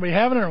wondering, are we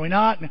having it or are we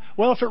not? And,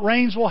 well, if it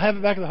rains, we'll have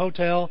it back at the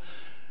hotel.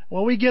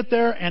 Well, we get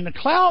there and the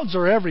clouds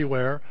are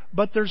everywhere,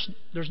 but there's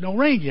no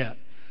rain yet.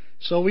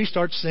 So we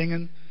start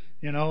singing,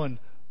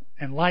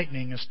 and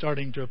lightning is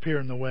starting to appear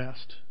in the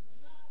west.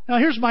 Now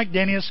here's Mike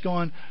Denius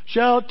going,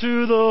 shout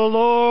to the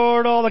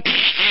Lord all the...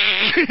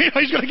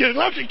 He's going to get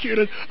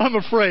electrocuted, I'm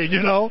afraid,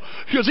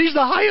 because he's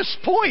the highest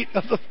point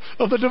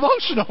of the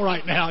devotional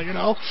right now,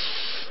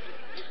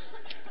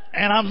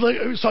 And I'm like,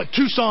 it's like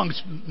 2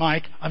 songs,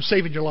 Mike. I'm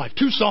saving your life.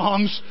 2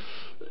 songs.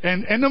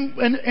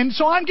 And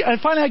so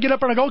finally I get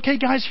up and I go, okay,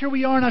 guys, here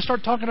we are. And I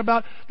start talking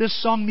about this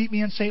song, "Meet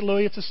Me in St.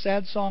 Louis." It's a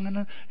sad song,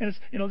 and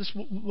it's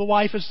the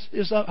wife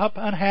is up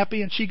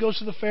unhappy, and she goes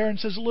to the fair and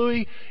says,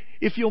 "Louis,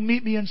 if you'll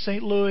meet me in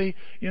St. Louis,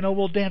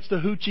 we'll dance the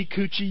hoochie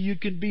coochie. You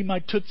can be my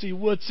tootsie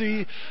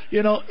wootsie.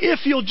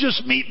 If you'll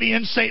just meet me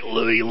in St.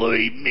 Louis,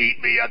 meet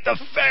me at the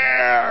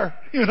fair."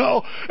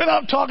 And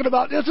I'm talking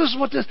about this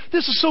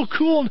is so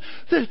cool.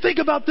 And think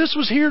about this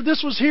was here.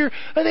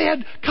 And they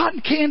had cotton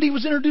candy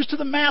was introduced to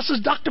the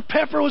masses. Dr.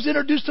 Pepper was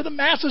introduced to the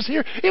masses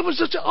here. It was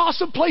such an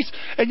awesome place.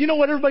 And you know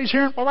what everybody's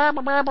hearing?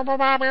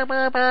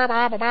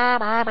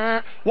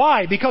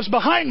 Why? Because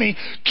behind me,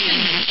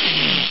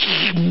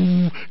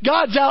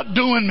 God's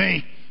outdoing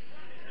me.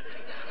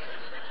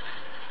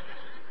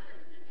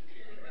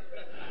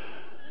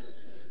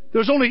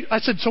 I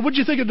said, so what'd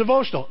you think of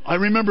devotional? I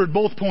remembered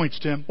both points,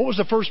 Tim. What was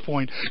the first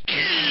point?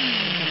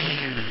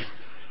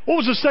 What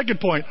was the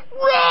second point?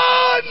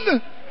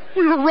 Run!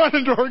 We were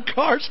running to our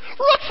cars.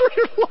 Run for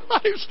your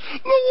lives.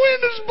 The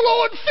wind is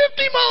blowing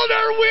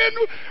 50-mile-an-hour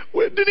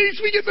wind.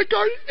 Denise, we get in the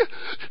car.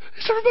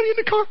 Is everybody in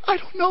the car? I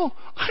don't know.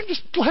 I'm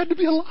just glad to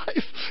be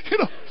alive.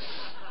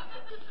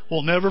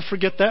 We'll never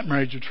forget that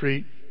marriage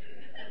retreat.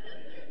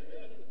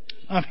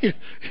 I mean,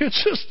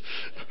 it's just,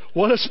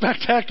 what a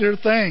spectacular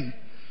thing.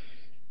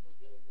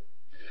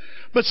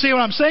 But see,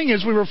 what I'm saying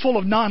is we were full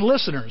of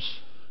non-listeners.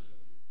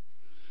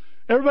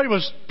 Everybody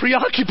was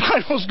preoccupied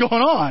with what was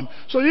going on,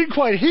 so they didn't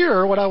quite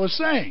hear what I was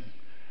saying.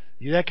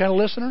 You that kind of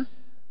listener?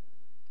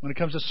 When it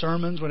comes to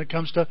sermons, when it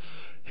comes to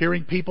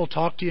hearing people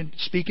talk to you and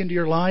speak into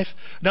your life.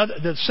 Now,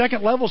 the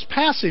second level is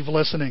passive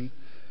listening.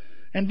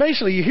 And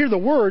basically, you hear the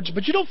words,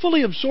 but you don't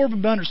fully absorb them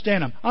and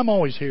understand them. I'm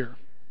always here.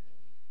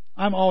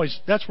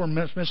 That's where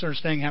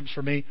misunderstanding happens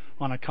for me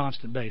on a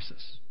constant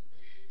basis.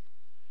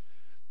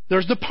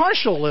 There's the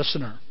partial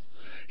listener.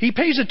 He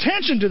pays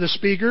attention to the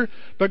speaker,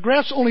 but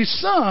grasps only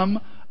some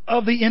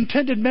of the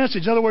intended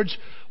message. In other words,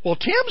 well,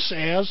 Tim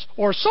says,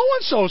 or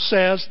so-and-so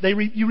says,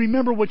 you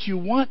remember what you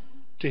want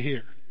to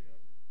hear.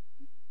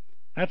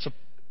 That's a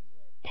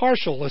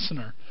partial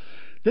listener.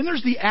 Then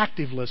there's the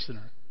active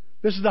listener.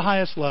 This is the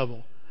highest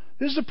level.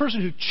 This is a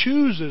person who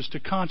chooses to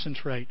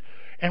concentrate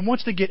and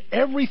wants to get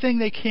everything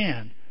they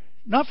can.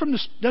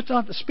 That's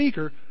not the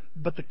speaker,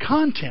 but the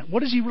content.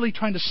 What is he really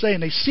trying to say?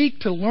 And they seek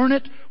to learn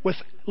it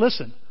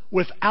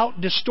without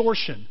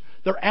distortion.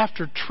 They're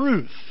after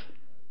truth.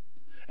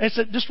 It's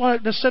just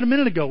what I said a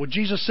minute ago when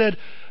Jesus said,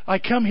 I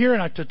come here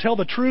to tell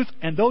the truth,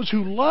 and those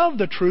who love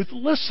the truth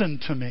listen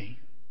to me.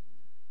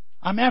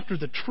 I'm after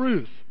the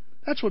truth.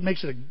 That's what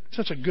makes it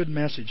such a good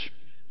message.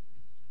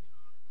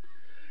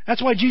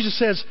 That's why Jesus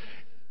says,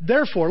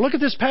 therefore, look at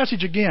this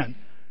passage again.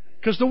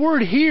 Because the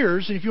word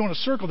hears, and if you want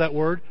to circle that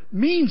word,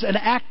 means an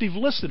active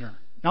listener.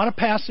 Not a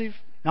passive,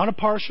 not a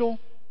partial,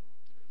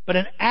 but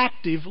an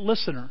active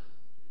listener.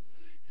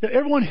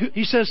 Everyone who,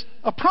 he says,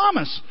 a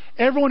promise.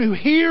 Everyone who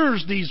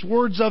hears these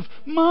words of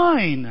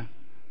mine.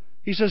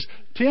 He says,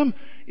 Tim,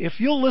 if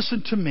you'll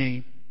listen to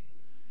me,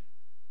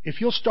 if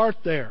you'll start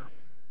there,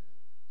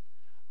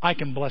 I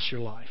can bless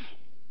your life.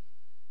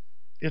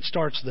 It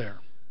starts there.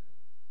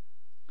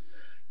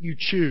 You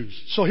choose.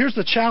 So here's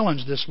the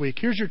challenge this week.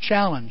 Here's your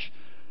challenge.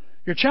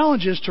 Your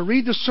challenge is to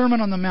read the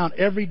Sermon on the Mount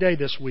every day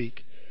this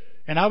week.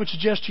 And I would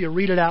suggest you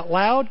read it out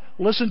loud.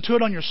 Listen to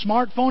it on your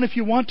smartphone if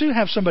you want to.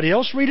 Have somebody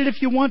else read it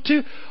if you want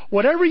to.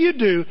 Whatever you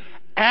do,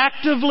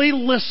 actively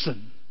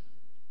listen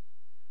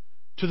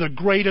to the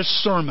greatest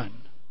sermon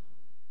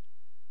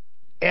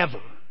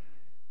ever.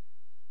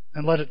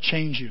 And let it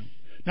change you.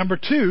 Number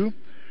 2,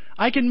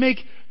 I can make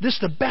this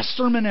the best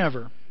sermon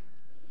ever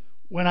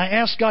when I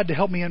ask God to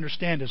help me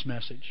understand His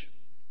message.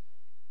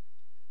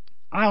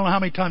 I don't know how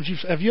many times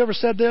have you ever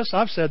said this?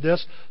 I've said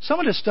this. Some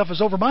of this stuff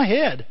is over my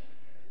head.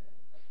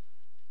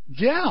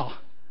 Yeah.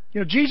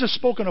 Jesus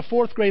spoke on a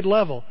 4th grade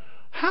level.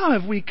 How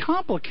have we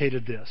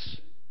complicated this?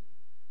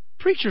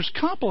 Preachers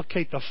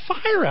complicate the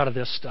fire out of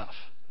this stuff.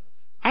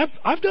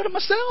 I've done it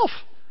myself.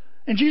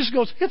 And Jesus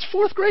goes, it's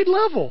 4th grade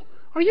level.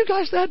 Are you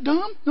guys that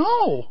dumb?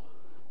 No.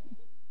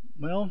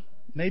 Well,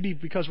 maybe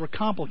because we're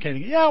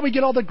complicating it. Yeah, we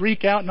get all the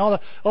Greek out and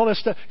all this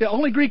stuff. The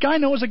only Greek I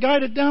know is a guy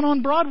that down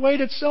on Broadway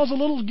that sells a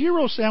little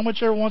gyro sandwich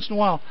every once in a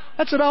while.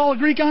 That's all the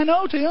Greek I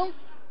know, Tim.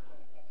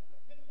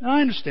 I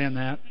understand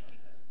that.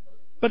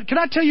 But can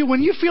I tell you,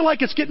 when you feel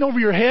like it's getting over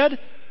your head,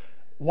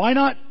 why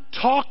not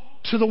talk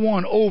to the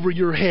one over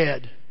your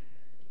head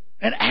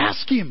and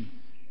ask Him?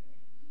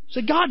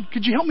 Say, God,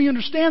 could you help me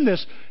understand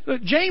this?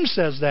 James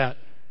says that.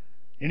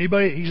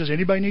 He says,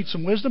 anybody need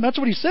some wisdom? That's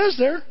what he says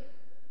there. It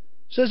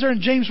says there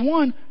in James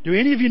 1, do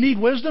any of you need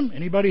wisdom?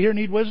 Anybody here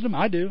need wisdom?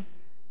 I do.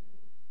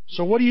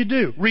 So what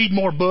do? Read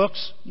more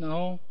books?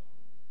 No.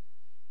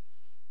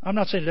 I'm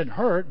not saying it doesn't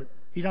hurt, but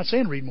he's not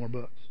saying read more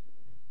books.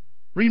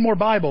 Read more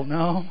Bible?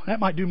 No, that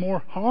might do more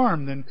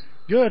harm than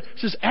good.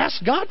 He says,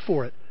 ask God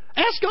for it.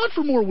 Ask God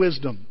for more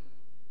wisdom.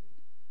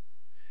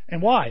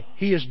 And why?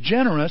 He is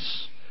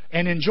generous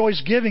and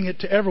enjoys giving it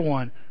to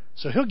everyone.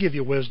 So He'll give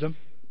you wisdom.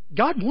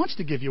 God wants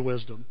to give you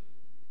wisdom.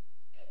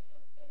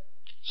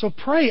 So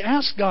pray,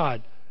 ask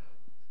God.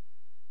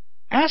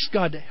 Ask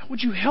God,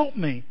 would you help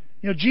me?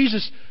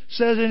 Jesus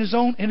says in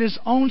His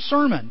own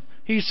sermon,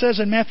 He says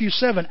in Matthew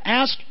 7,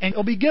 ask and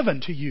it'll be given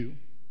to you.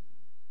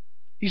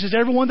 He says,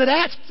 everyone that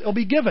asks, it'll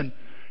be given.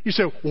 You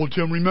say, well,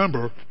 Tim,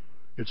 remember,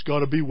 it's got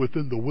to be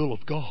within the will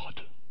of God.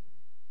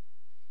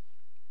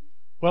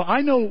 Well,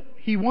 I know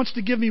He wants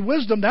to give me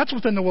wisdom. That's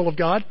within the will of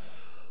God.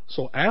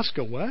 So ask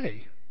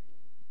away.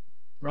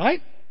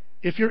 Right?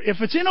 If you're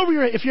in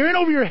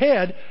over your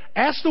head,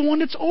 ask the one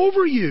that's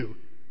over you.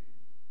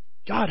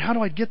 God, how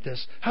do I get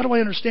this? How do I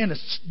understand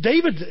this?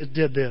 David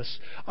did this.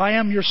 I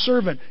am your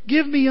servant.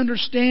 Give me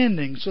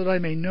understanding so that I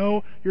may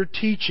know your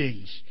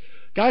teachings.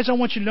 Guys, I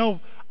want you to know,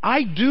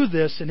 I do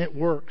this and it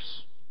works.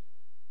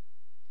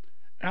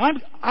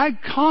 And I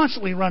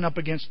constantly run up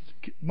against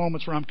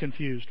moments where I'm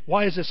confused.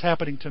 Why is this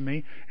happening to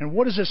me? And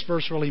what does this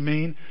verse really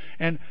mean?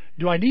 And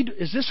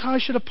is this how I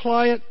should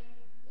apply it?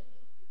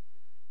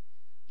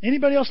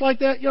 Anybody else like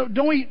that?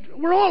 Don't we?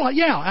 We're all like,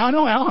 yeah, I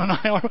know Alan and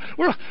I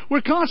are.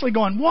 We're constantly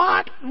going,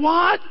 what?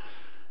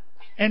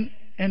 And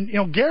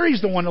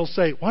Gary's the one that'll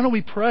say, why don't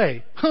we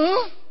pray?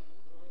 Huh?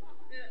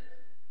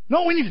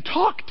 No, we need to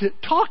talk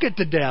it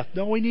to death.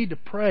 No, we need to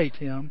pray,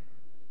 Tim.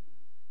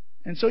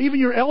 And so even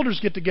your elders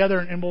get together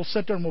and we'll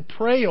sit there and we'll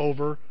pray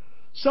over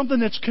something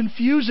that's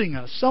confusing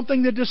us,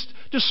 something that's just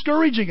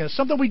discouraging us,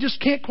 something we just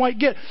can't quite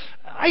get.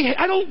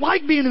 I don't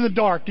like being in the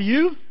dark, do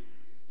you?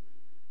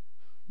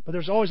 But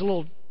there's always a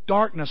little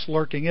darkness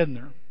lurking in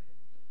there.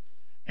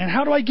 And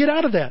how do I get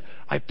out of that?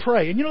 I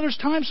pray. And there's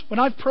times when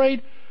I've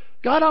prayed,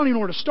 God, I don't even know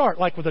where to start,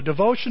 like with a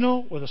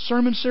devotional, with a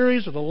sermon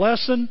series, with a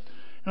lesson.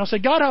 And I'll say,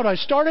 God, how do I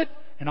start it?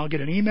 And I'll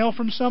get an email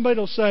from somebody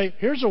that'll say,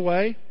 here's a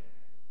way.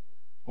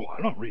 Oh,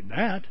 I'm not reading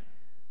that.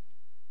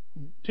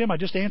 Tim, I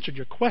just answered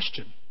your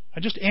question.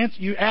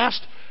 You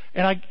asked,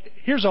 and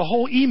here's a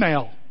whole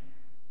email.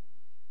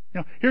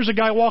 Here's a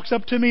guy walks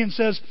up to me and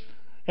says,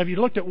 have you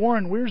looked at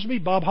Warren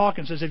Wiersbe? Bob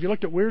Hawkins says, have you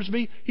looked at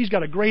Wiersbe? He's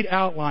got a great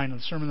outline of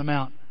the Sermon on the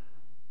Mount.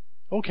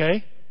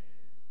 Okay.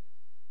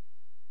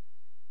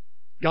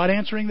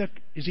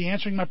 Is He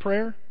answering my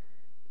prayer?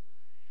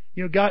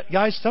 God,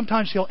 guys,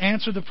 sometimes He'll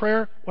answer the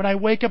prayer when I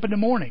wake up in the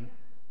morning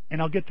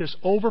and I'll get this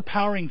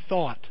overpowering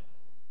thought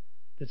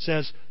that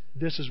says,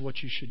 this is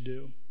what you should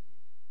do.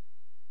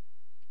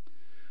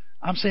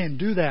 I'm saying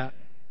do that.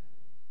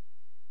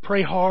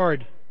 Pray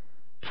hard.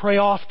 Pray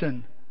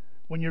often.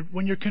 When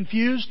you're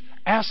confused,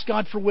 ask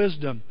God for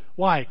wisdom.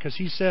 Why? Because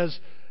He says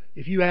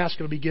if you ask,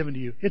 it'll be given to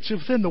you. It's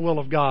within the will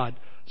of God,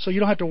 so you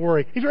don't have to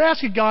worry. If you're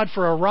asking God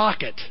for a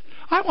rocket,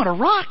 I want a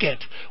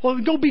rocket. Well,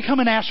 go become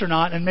an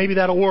astronaut, and maybe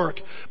that'll work.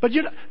 But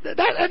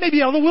that may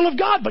be out of the will of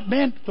God. But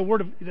man,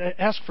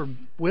 ask for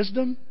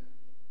wisdom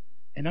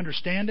and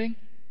understanding.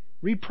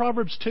 Read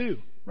Proverbs 2.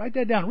 Write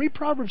that down. Read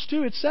Proverbs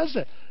 2. It says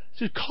it. It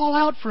says, call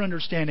out for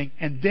understanding,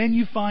 and then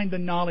you find the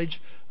knowledge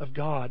of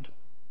God.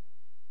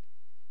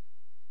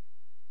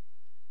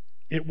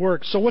 It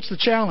works. So what's the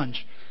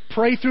challenge?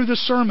 Pray through the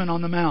Sermon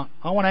on the Mount.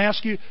 I want to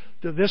ask you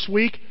this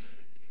week,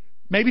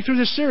 maybe through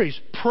this series,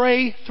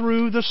 pray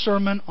through the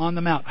Sermon on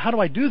the Mount. How do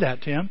I do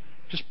that, Tim?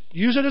 Just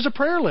use it as a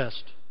prayer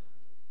list.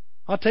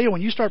 I'll tell you,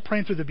 when you start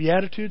praying through the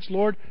Beatitudes,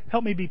 Lord,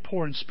 help me be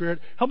poor in spirit.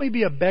 Help me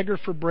be a beggar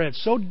for bread.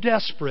 So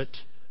desperate.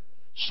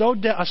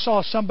 I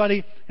saw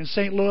somebody in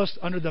St. Louis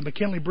under the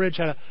McKinley Bridge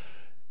had a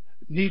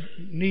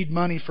need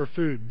money for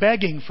food,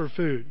 begging for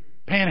food,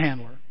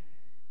 panhandler.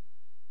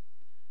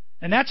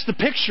 And that's the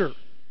picture.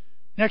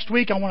 Next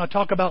week I want to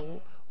talk about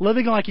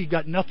living like you've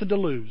got nothing to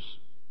lose.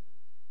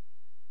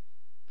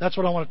 That's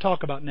what I want to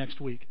talk about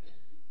next week.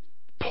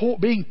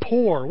 Being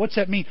poor. What's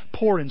that mean?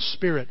 Poor in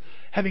spirit.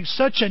 Having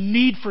such a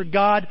need for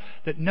God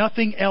that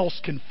nothing else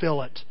can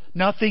fill it.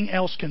 Nothing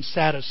else can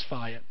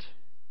satisfy it.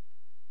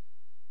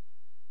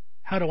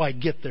 How do I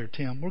get there,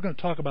 Tim? We're going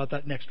to talk about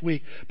that next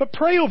week. But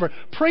pray over it.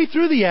 Pray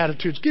through the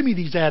attitudes. Give me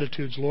these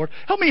attitudes, Lord.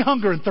 Help me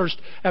hunger and thirst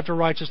after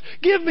righteousness.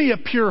 Give me a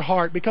pure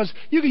heart, because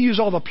you can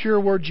use all the pure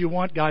words you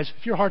want, guys.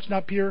 If your heart's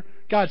not pure,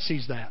 God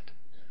sees that.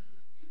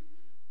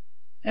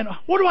 And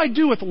what do I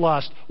do with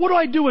lust? What do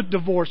I do with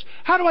divorce?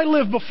 How do I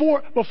live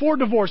before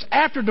divorce,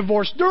 after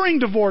divorce, during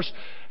divorce?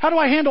 How do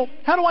I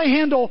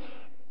handle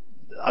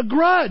a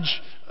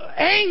grudge,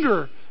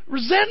 anger,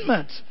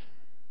 resentment?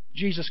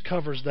 Jesus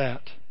covers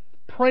that.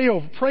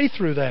 Pray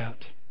through that.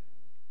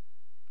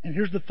 And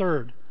here's the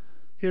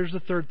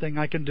third thing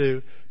I can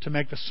do to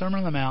make the Sermon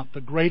on the Mount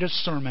the greatest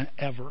sermon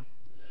ever.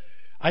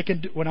 I can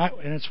do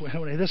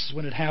this is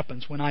when it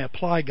happens, when I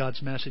apply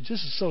God's message.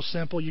 This is so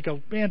simple. You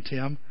go, man,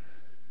 Tim.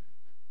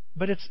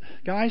 But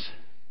guys,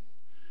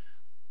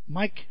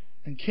 Mike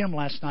and Kim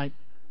last night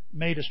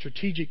made a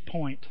strategic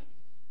point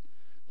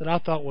that I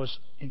thought was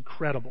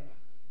incredible.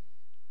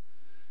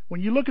 When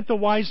you look at the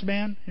wise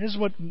man, and this is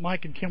what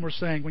Mike and Kim were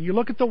saying, when you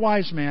look at the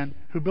wise man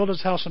who built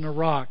his house on a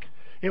rock,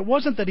 it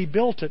wasn't that he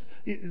built it.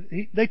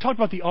 They talked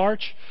about the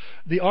arch.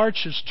 The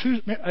arch is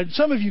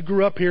some of you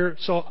grew up here,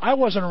 so I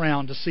wasn't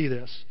around to see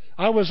this.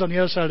 I was on the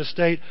other side of the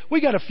state.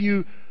 We got a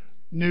few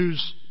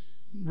news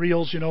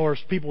reels, or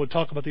people would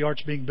talk about the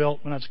arch being built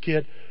when I was a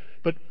kid.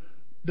 But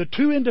the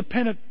two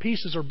independent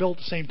pieces are built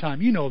at the same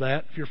time. You know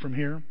that if you're from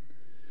here.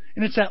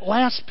 And it's that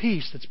last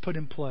piece that's put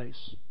in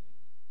place.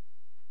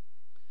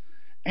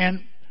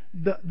 And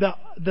the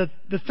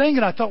thing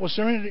that I thought was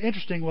so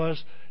interesting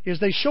is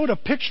they showed a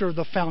picture of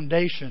the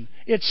foundation.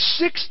 It's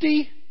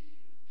 60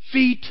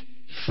 feet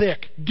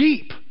thick.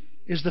 Deep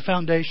is the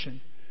foundation.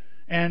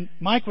 And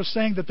Mike was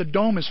saying that the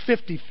dome is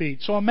 50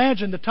 feet. So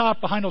imagine the top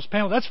behind those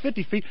panels. That's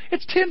 50 feet.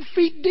 It's 10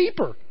 feet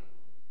deeper.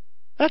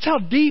 That's how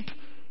deep,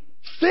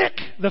 thick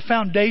the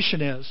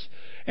foundation is.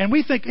 And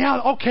we think,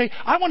 okay,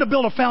 I want to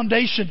build a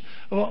foundation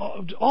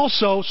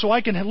also so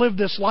I can live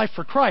this life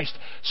for Christ.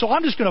 So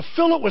I'm just going to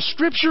fill it with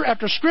Scripture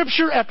after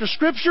Scripture after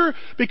Scripture,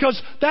 because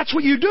that's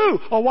what you do.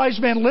 A wise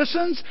man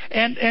listens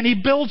and he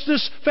builds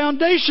this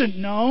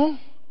foundation. No,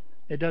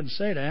 it doesn't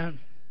say that.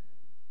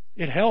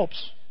 It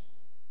helps.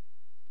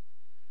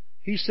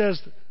 He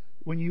says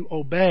when you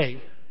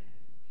obey,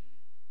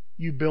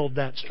 you build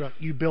that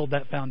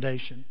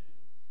foundation.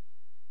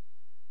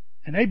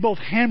 And they both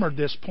hammered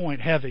this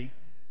point heavy.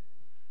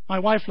 My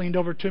wife leaned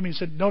over to me and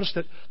said, notice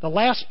that the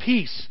last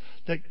piece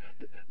that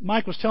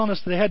Mike was telling us,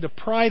 that they had to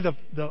pry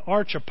the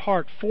arch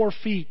apart 4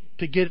 feet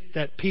to get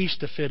that piece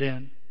to fit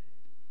in.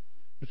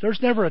 If there's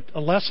never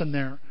a lesson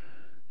there,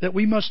 that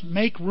we must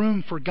make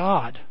room for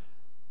God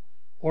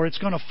or it's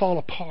going to fall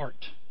apart.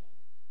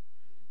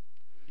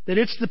 That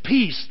it's the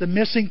piece, the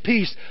missing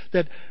piece,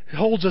 that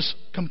holds us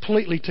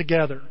completely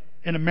together.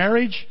 In a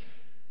marriage,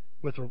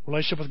 with a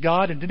relationship with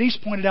God, and Denise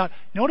pointed out,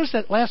 notice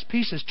that last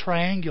piece is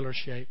triangular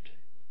shaped.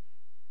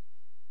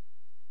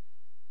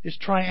 It's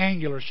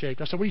triangular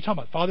shaped. I said, what are you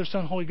talking about? Father,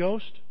 Son, Holy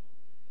Ghost?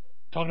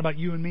 Talking about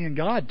you and me and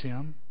God,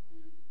 Tim.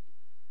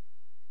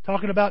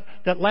 Talking about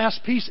that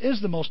last piece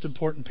is the most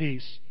important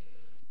piece.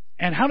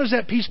 And how does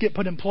that piece get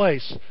put in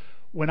place?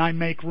 When I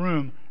make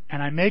room.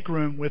 And I make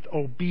room with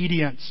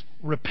obedience.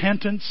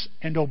 Repentance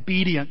and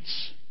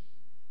obedience.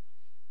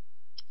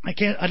 I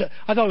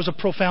thought it was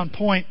a profound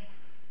point.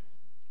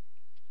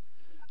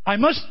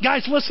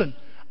 Guys, listen.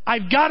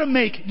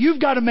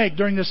 You've got to make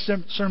during this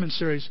sermon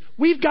series,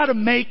 we've got to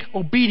make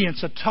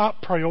obedience a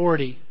top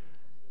priority.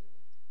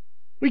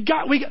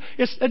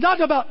 It's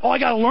not about, I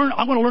want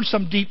to learn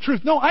some deep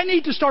truth. No, I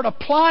need to start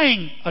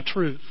applying a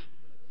truth.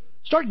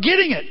 Start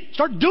getting it.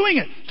 Start doing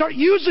it. Start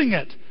using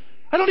it.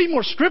 I don't need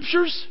more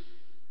scriptures.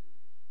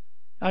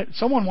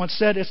 Someone once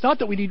said, it's not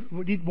that we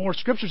need more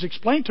scriptures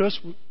explained to us.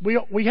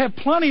 We have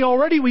plenty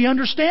already. We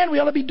understand. We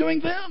ought to be doing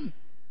them.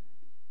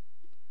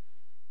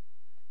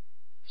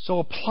 So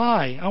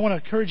apply. I want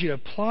to encourage you to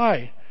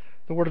apply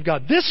the Word of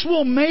God. This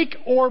will make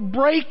or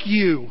break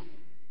you.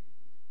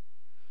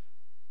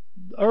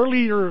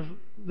 Earlier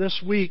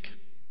this week,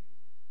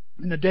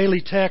 in the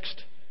daily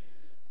text,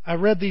 I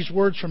read these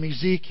words from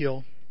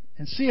Ezekiel,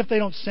 and see if they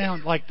don't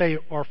sound like they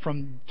are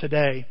from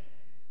today.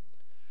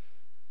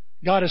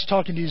 God is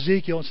talking to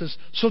Ezekiel and says,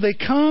 "So they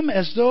come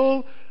as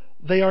though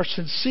they are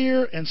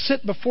sincere and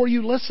sit before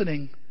you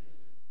listening,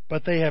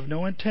 but they have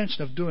no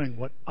intention of doing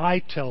what I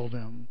tell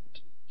them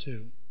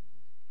to.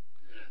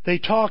 They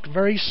talk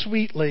very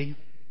sweetly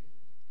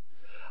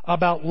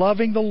about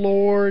loving the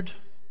Lord,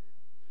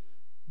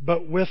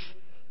 but with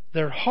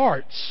their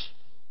hearts,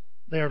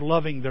 they are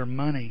loving their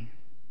money."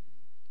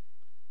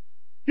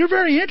 You're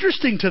very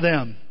interesting to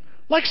them.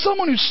 Like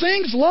someone who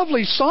sings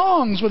lovely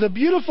songs with a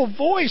beautiful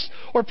voice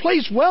or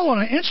plays well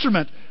on an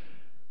instrument.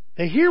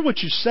 They hear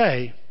what you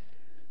say,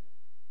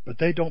 but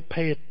they don't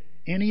pay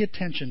any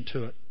attention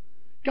to it.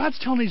 God's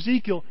telling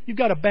Ezekiel, you've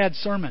got a bad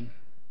sermon.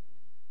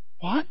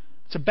 What?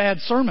 It's a bad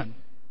sermon.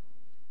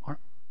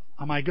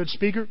 Am I a good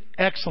speaker?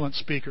 Excellent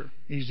speaker,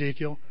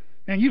 Ezekiel.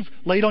 And you've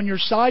laid on your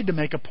side to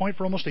make a point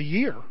for almost a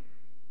year.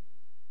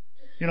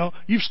 You know,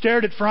 you've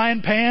stared at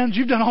frying pans.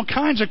 You've done all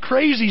kinds of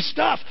crazy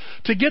stuff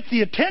to get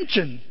the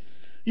attention.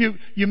 You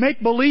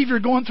make believe you're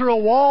going through a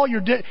wall.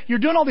 You're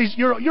doing all these.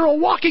 You're a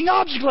walking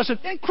object lesson.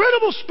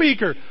 Incredible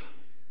speaker,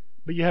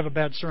 but you have a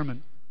bad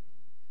sermon.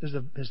 Does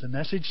the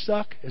message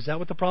suck? Is that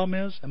what the problem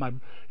is?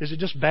 Is it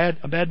just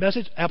a bad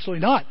message?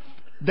 Absolutely not.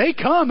 They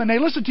come and they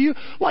listen to you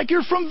like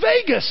you're from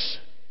Vegas.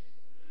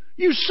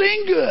 You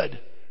sing good.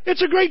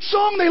 It's a great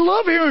song. They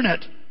love hearing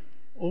it.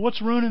 Well,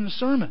 what's ruining the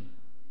sermon?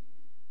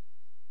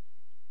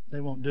 They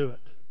won't do it.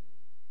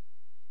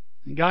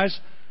 And guys,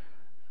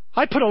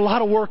 I put a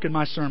lot of work in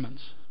my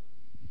sermons.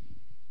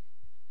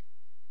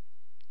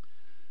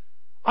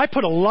 I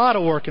put a lot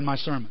of work in my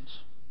sermons.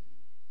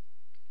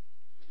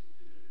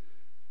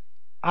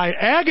 I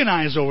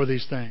agonize over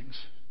these things.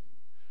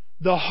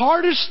 The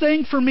hardest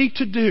thing for me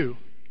to do,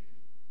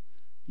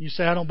 you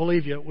say, I don't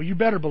believe you. Well, you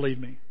better believe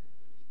me.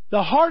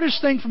 The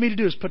hardest thing for me to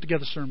do is put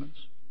together sermons.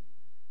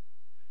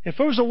 If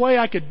there was a way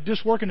I could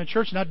just work in a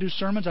church and not do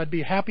sermons, I'd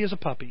be happy as a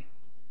puppy.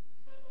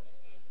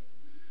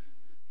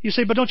 You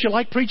say, but don't you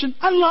like preaching?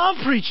 I love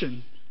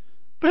preaching.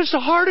 But it's the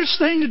hardest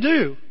thing to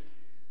do.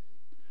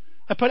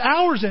 I put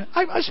hours in.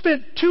 I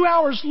spent 2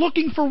 hours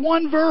looking for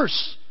one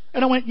verse.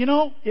 And I went,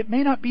 it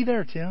may not be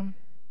there, Tim.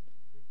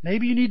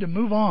 Maybe you need to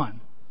move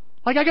on.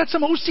 Like I got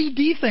some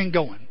OCD thing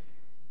going.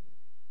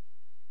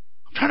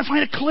 I'm trying to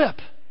find a clip.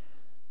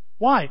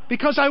 Why?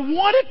 Because I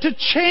wanted to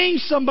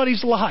change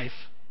somebody's life.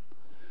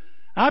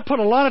 I put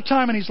a lot of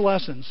time in these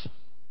lessons.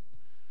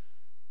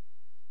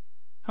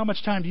 How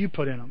much time do you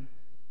put in them?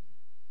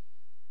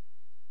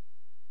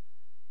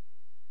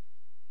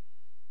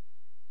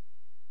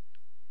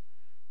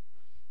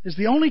 Is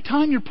the only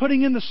time you're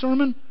putting in the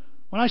sermon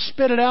when I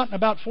spit it out in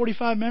about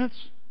 45 minutes?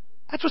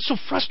 That's what's so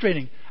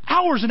frustrating.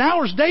 Hours and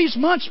hours, days,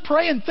 months,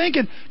 praying,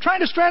 thinking,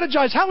 trying to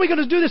strategize. How are we going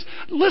to do this?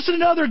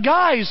 Listening to other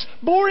guys,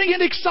 boring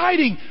and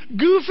exciting,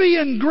 goofy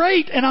and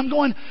great. And I'm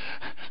going,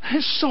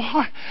 it's so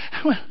hard.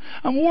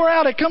 I'm wore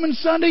out at coming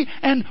Sunday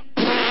and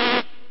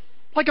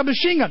like a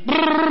machine gun.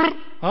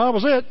 That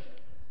was it.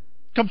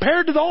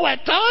 Compared to all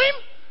that time?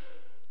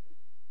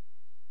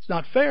 It's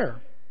not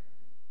fair.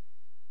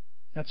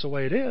 That's the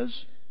way it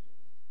is.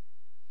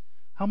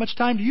 How much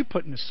time do you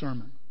put in this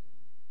sermon?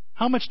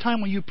 How much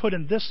time will you put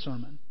in this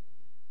sermon?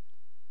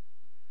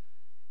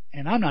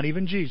 And I'm not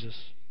even Jesus.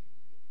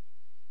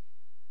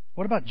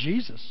 What about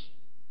Jesus?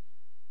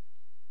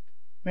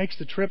 Makes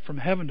the trip from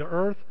heaven to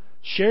earth,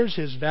 shares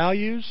His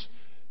values.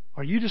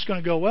 Are you just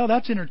going to go, well,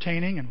 that's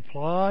entertaining, and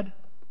applaud?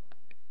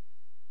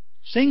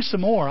 Sing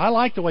some more. I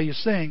like the way you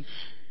sing.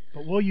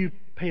 But will you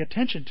pay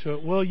attention to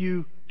it? Will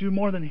you do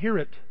more than hear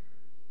it?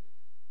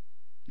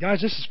 Guys,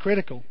 this is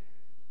critical.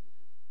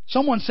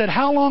 Someone said,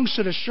 how long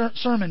should a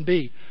sermon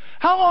be?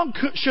 How long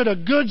should a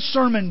good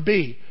sermon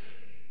be?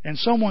 And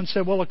someone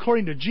said, well,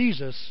 according to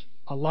Jesus,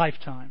 a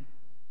lifetime.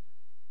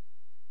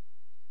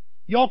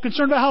 You all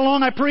concerned about how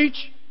long I preach?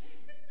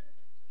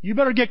 You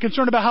better get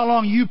concerned about how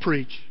long you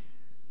preach.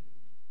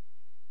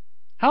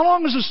 How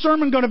long is a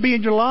sermon going to be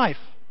in your life?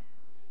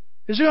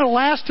 Is it going to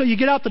last till you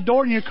get out the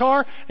door in your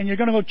car and you're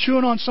going to go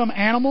chewing on some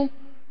animal?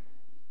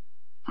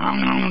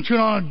 I'm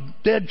chewing on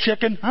a dead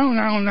chicken. What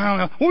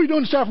are you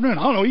doing this afternoon?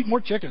 I don't know, eat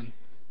more chicken.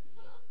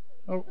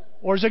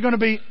 Or is it going to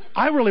be,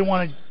 I really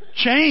want to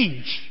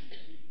change.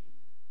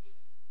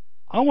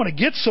 I want to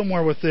get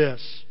somewhere with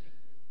this.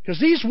 Because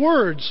these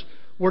words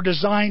were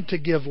designed to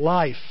give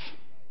life.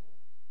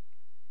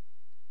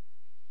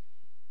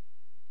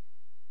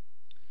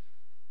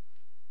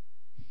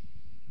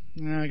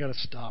 I got to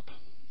stop.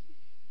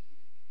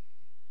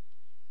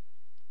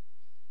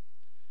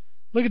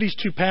 Look at these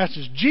two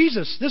passages.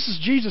 This is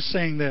Jesus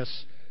saying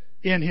this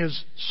in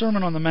His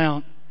Sermon on the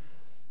Mount.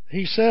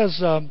 He says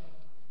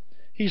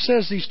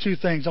these two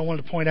things I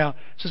wanted to point out.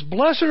 He says,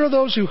 blessed are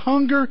those who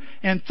hunger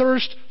and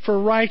thirst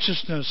for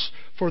righteousness,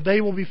 for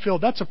they will be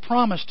filled. That's a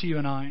promise to you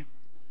and I.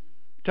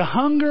 To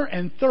hunger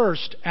and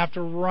thirst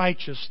after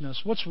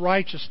righteousness. What's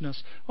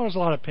righteousness? Well, there's a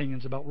lot of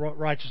opinions about what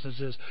righteousness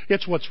is.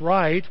 It's what's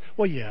right.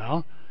 Well,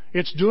 yeah.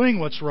 It's doing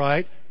what's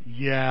right.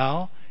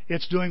 Yeah.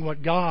 It's doing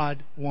what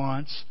God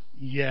wants.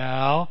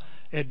 Yeah.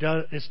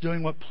 It's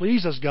doing what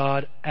pleases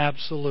God.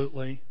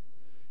 Absolutely.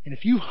 And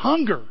if you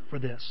hunger for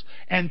this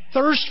and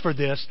thirst for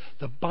this,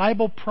 the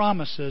Bible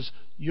promises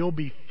you'll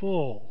be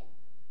full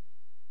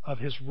of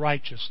His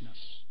righteousness.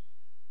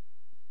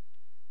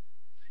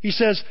 He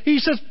says,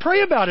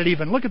 pray about it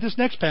even. Look at this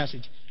next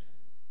passage.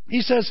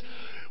 He says,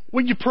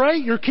 when you pray,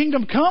 your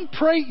kingdom come,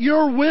 pray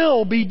your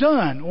will be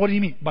done. What do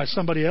you mean? By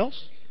somebody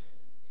else?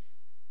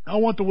 I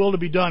want the will to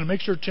be done. Make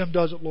sure Tim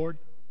does it, Lord.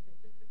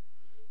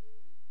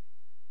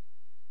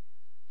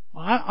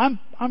 I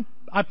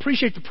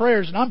appreciate the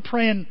prayers, and I'm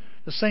praying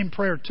the same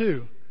prayer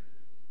too.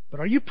 But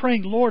are you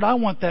praying, Lord, I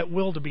want that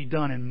will to be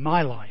done in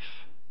my life?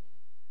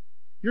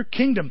 Your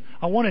kingdom,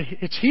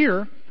 it's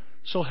here,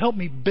 so help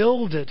me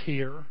build it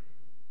here.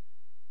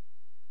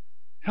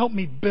 Help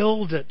me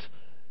build it.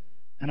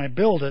 And I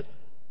build it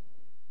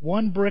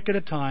one brick at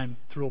a time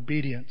through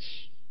obedience.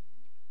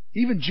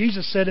 Even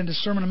Jesus said in the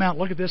Sermon on the Mount,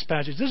 look at this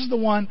passage. This is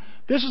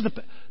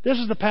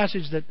the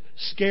passage that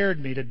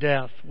scared me to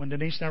death when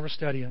Denise and I were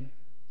studying.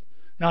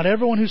 Not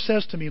everyone who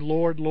says to me,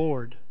 Lord,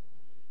 Lord,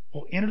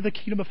 will enter the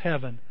kingdom of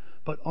heaven,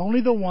 but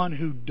only the one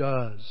who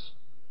does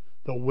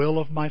the will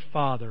of my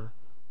Father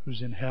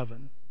who's in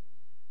heaven.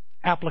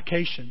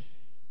 Application.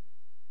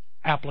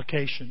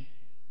 Application.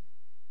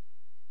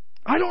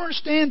 I don't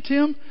understand,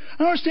 Tim. I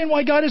don't understand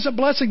why God isn't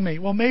blessing me.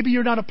 Well, maybe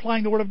you're not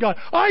applying the Word of God.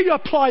 I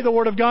apply the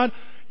Word of God.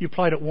 You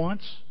applied it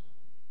once.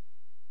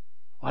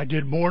 I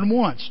did more than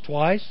once,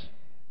 twice.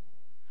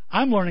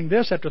 I'm learning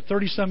this after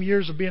 30-some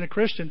years of being a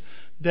Christian,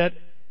 that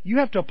you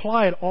have to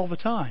apply it all the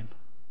time.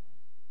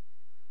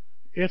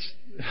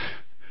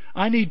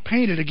 I need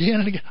painted again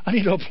and again. I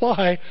need to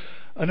apply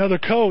another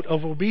coat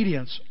of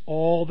obedience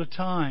all the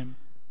time.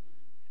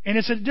 And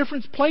it's at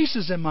different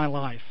places in my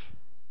life,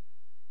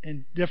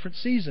 in different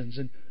seasons.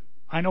 And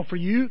I know for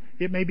you,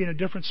 it may be in a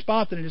different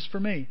spot than it is for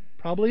me.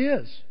 Probably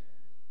is.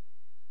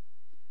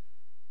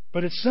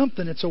 But it's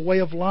something, it's a way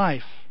of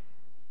life.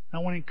 And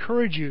I want to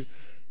encourage you.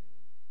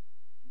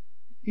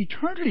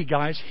 Eternity,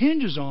 guys,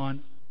 hinges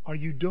on, are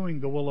you doing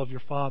the will of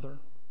your Father?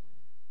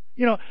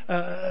 You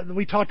know,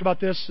 we talked about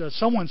this.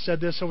 Someone said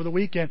this over the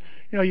weekend.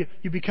 You know,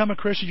 you become a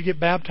Christian, you get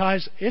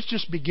baptized. It's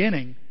just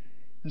beginning.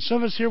 And some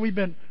of us here,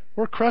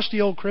 we're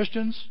crusty old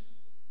Christians.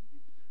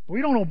 But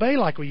we don't obey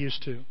like we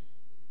used to.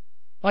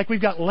 Like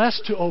we've got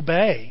less to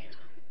obey.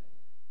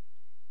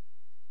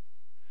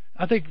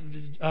 I think,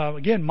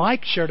 again,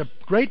 Mike shared a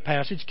great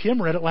passage.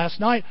 Kim read it last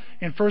night.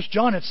 In 1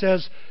 John, it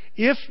says,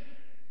 if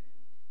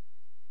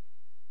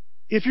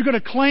you're going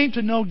to claim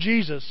to know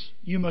Jesus,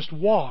 you must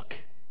walk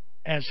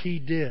as He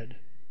did.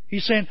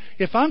 He's saying,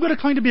 if I'm going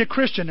to claim to be a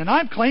Christian, and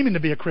I'm claiming to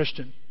be a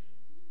Christian,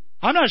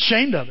 I'm not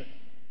ashamed of it.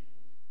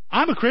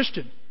 I'm a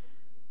Christian.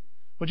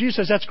 Well, Jesus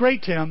says, that's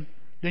great, Tim.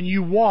 Then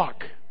you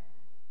walk.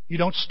 You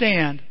don't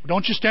stand.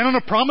 Don't you stand on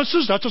the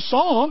promises? That's a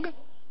song.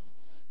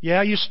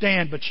 Yeah, you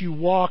stand, but you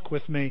walk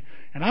with me.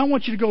 And I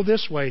want you to go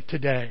this way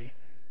today,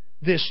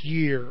 this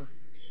year,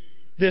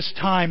 this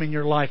time in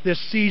your life, this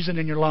season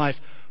in your life.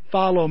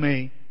 Follow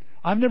me.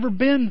 I've never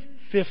been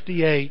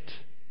 58.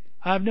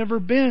 I've never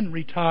been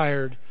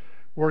retired.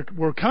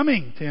 We're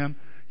coming, Tim.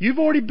 You've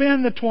already been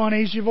in the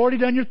 20s. You've already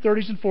done your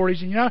 30s and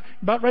 40s, and you're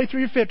about ready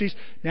through your 50s.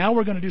 Now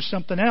we're going to do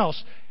something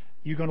else.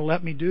 You going to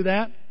let me do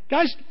that?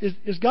 Guys,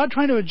 is God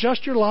trying to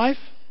adjust your life?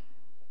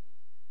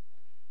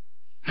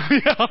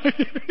 Yeah,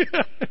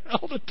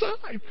 all the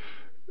time.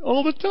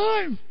 All the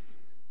time.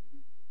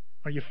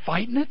 Are you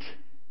fighting it?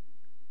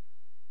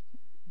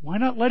 Why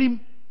not let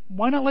Him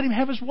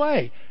have His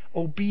way?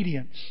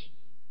 Obedience.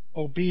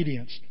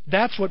 Obedience.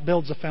 That's what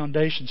builds a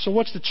foundation. So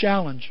what's the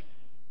challenge?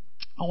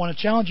 I want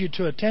to challenge you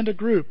to attend a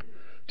group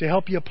to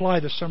help you apply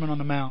the Sermon on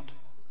the Mount.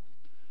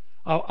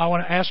 I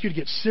want to ask you to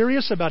get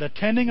serious about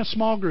attending a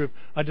small group,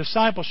 a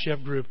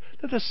discipleship group.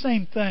 They're the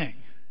same thing.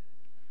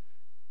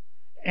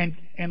 And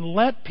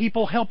let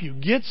people help you.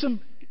 Get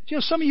some. You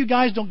know, some of you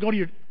guys don't go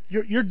to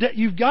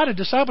you've got a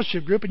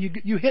discipleship group and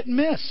you hit and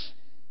miss.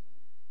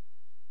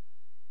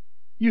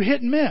 You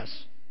hit and miss.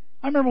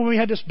 I remember when we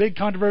had this big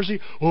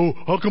controversy. Oh,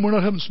 how come we're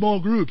not having small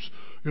groups?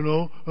 You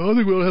know, I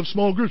think we'll have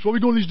small groups. Why are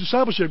we going to these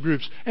discipleship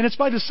groups? And it's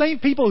by the same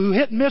people who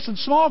hit and miss in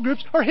small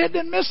groups are hitting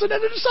and missing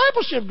in a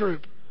discipleship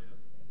group.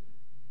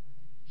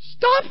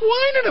 Stop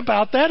whining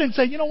about that and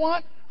say, you know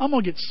what? I'm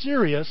going to get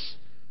serious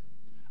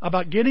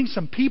about getting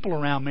some people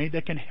around me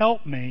that can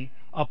help me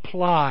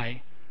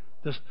apply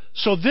this.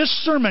 So this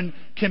sermon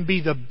can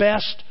be the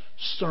best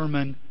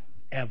sermon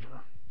ever.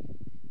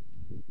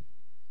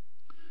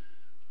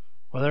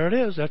 Well, there it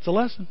is. That's the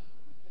lesson.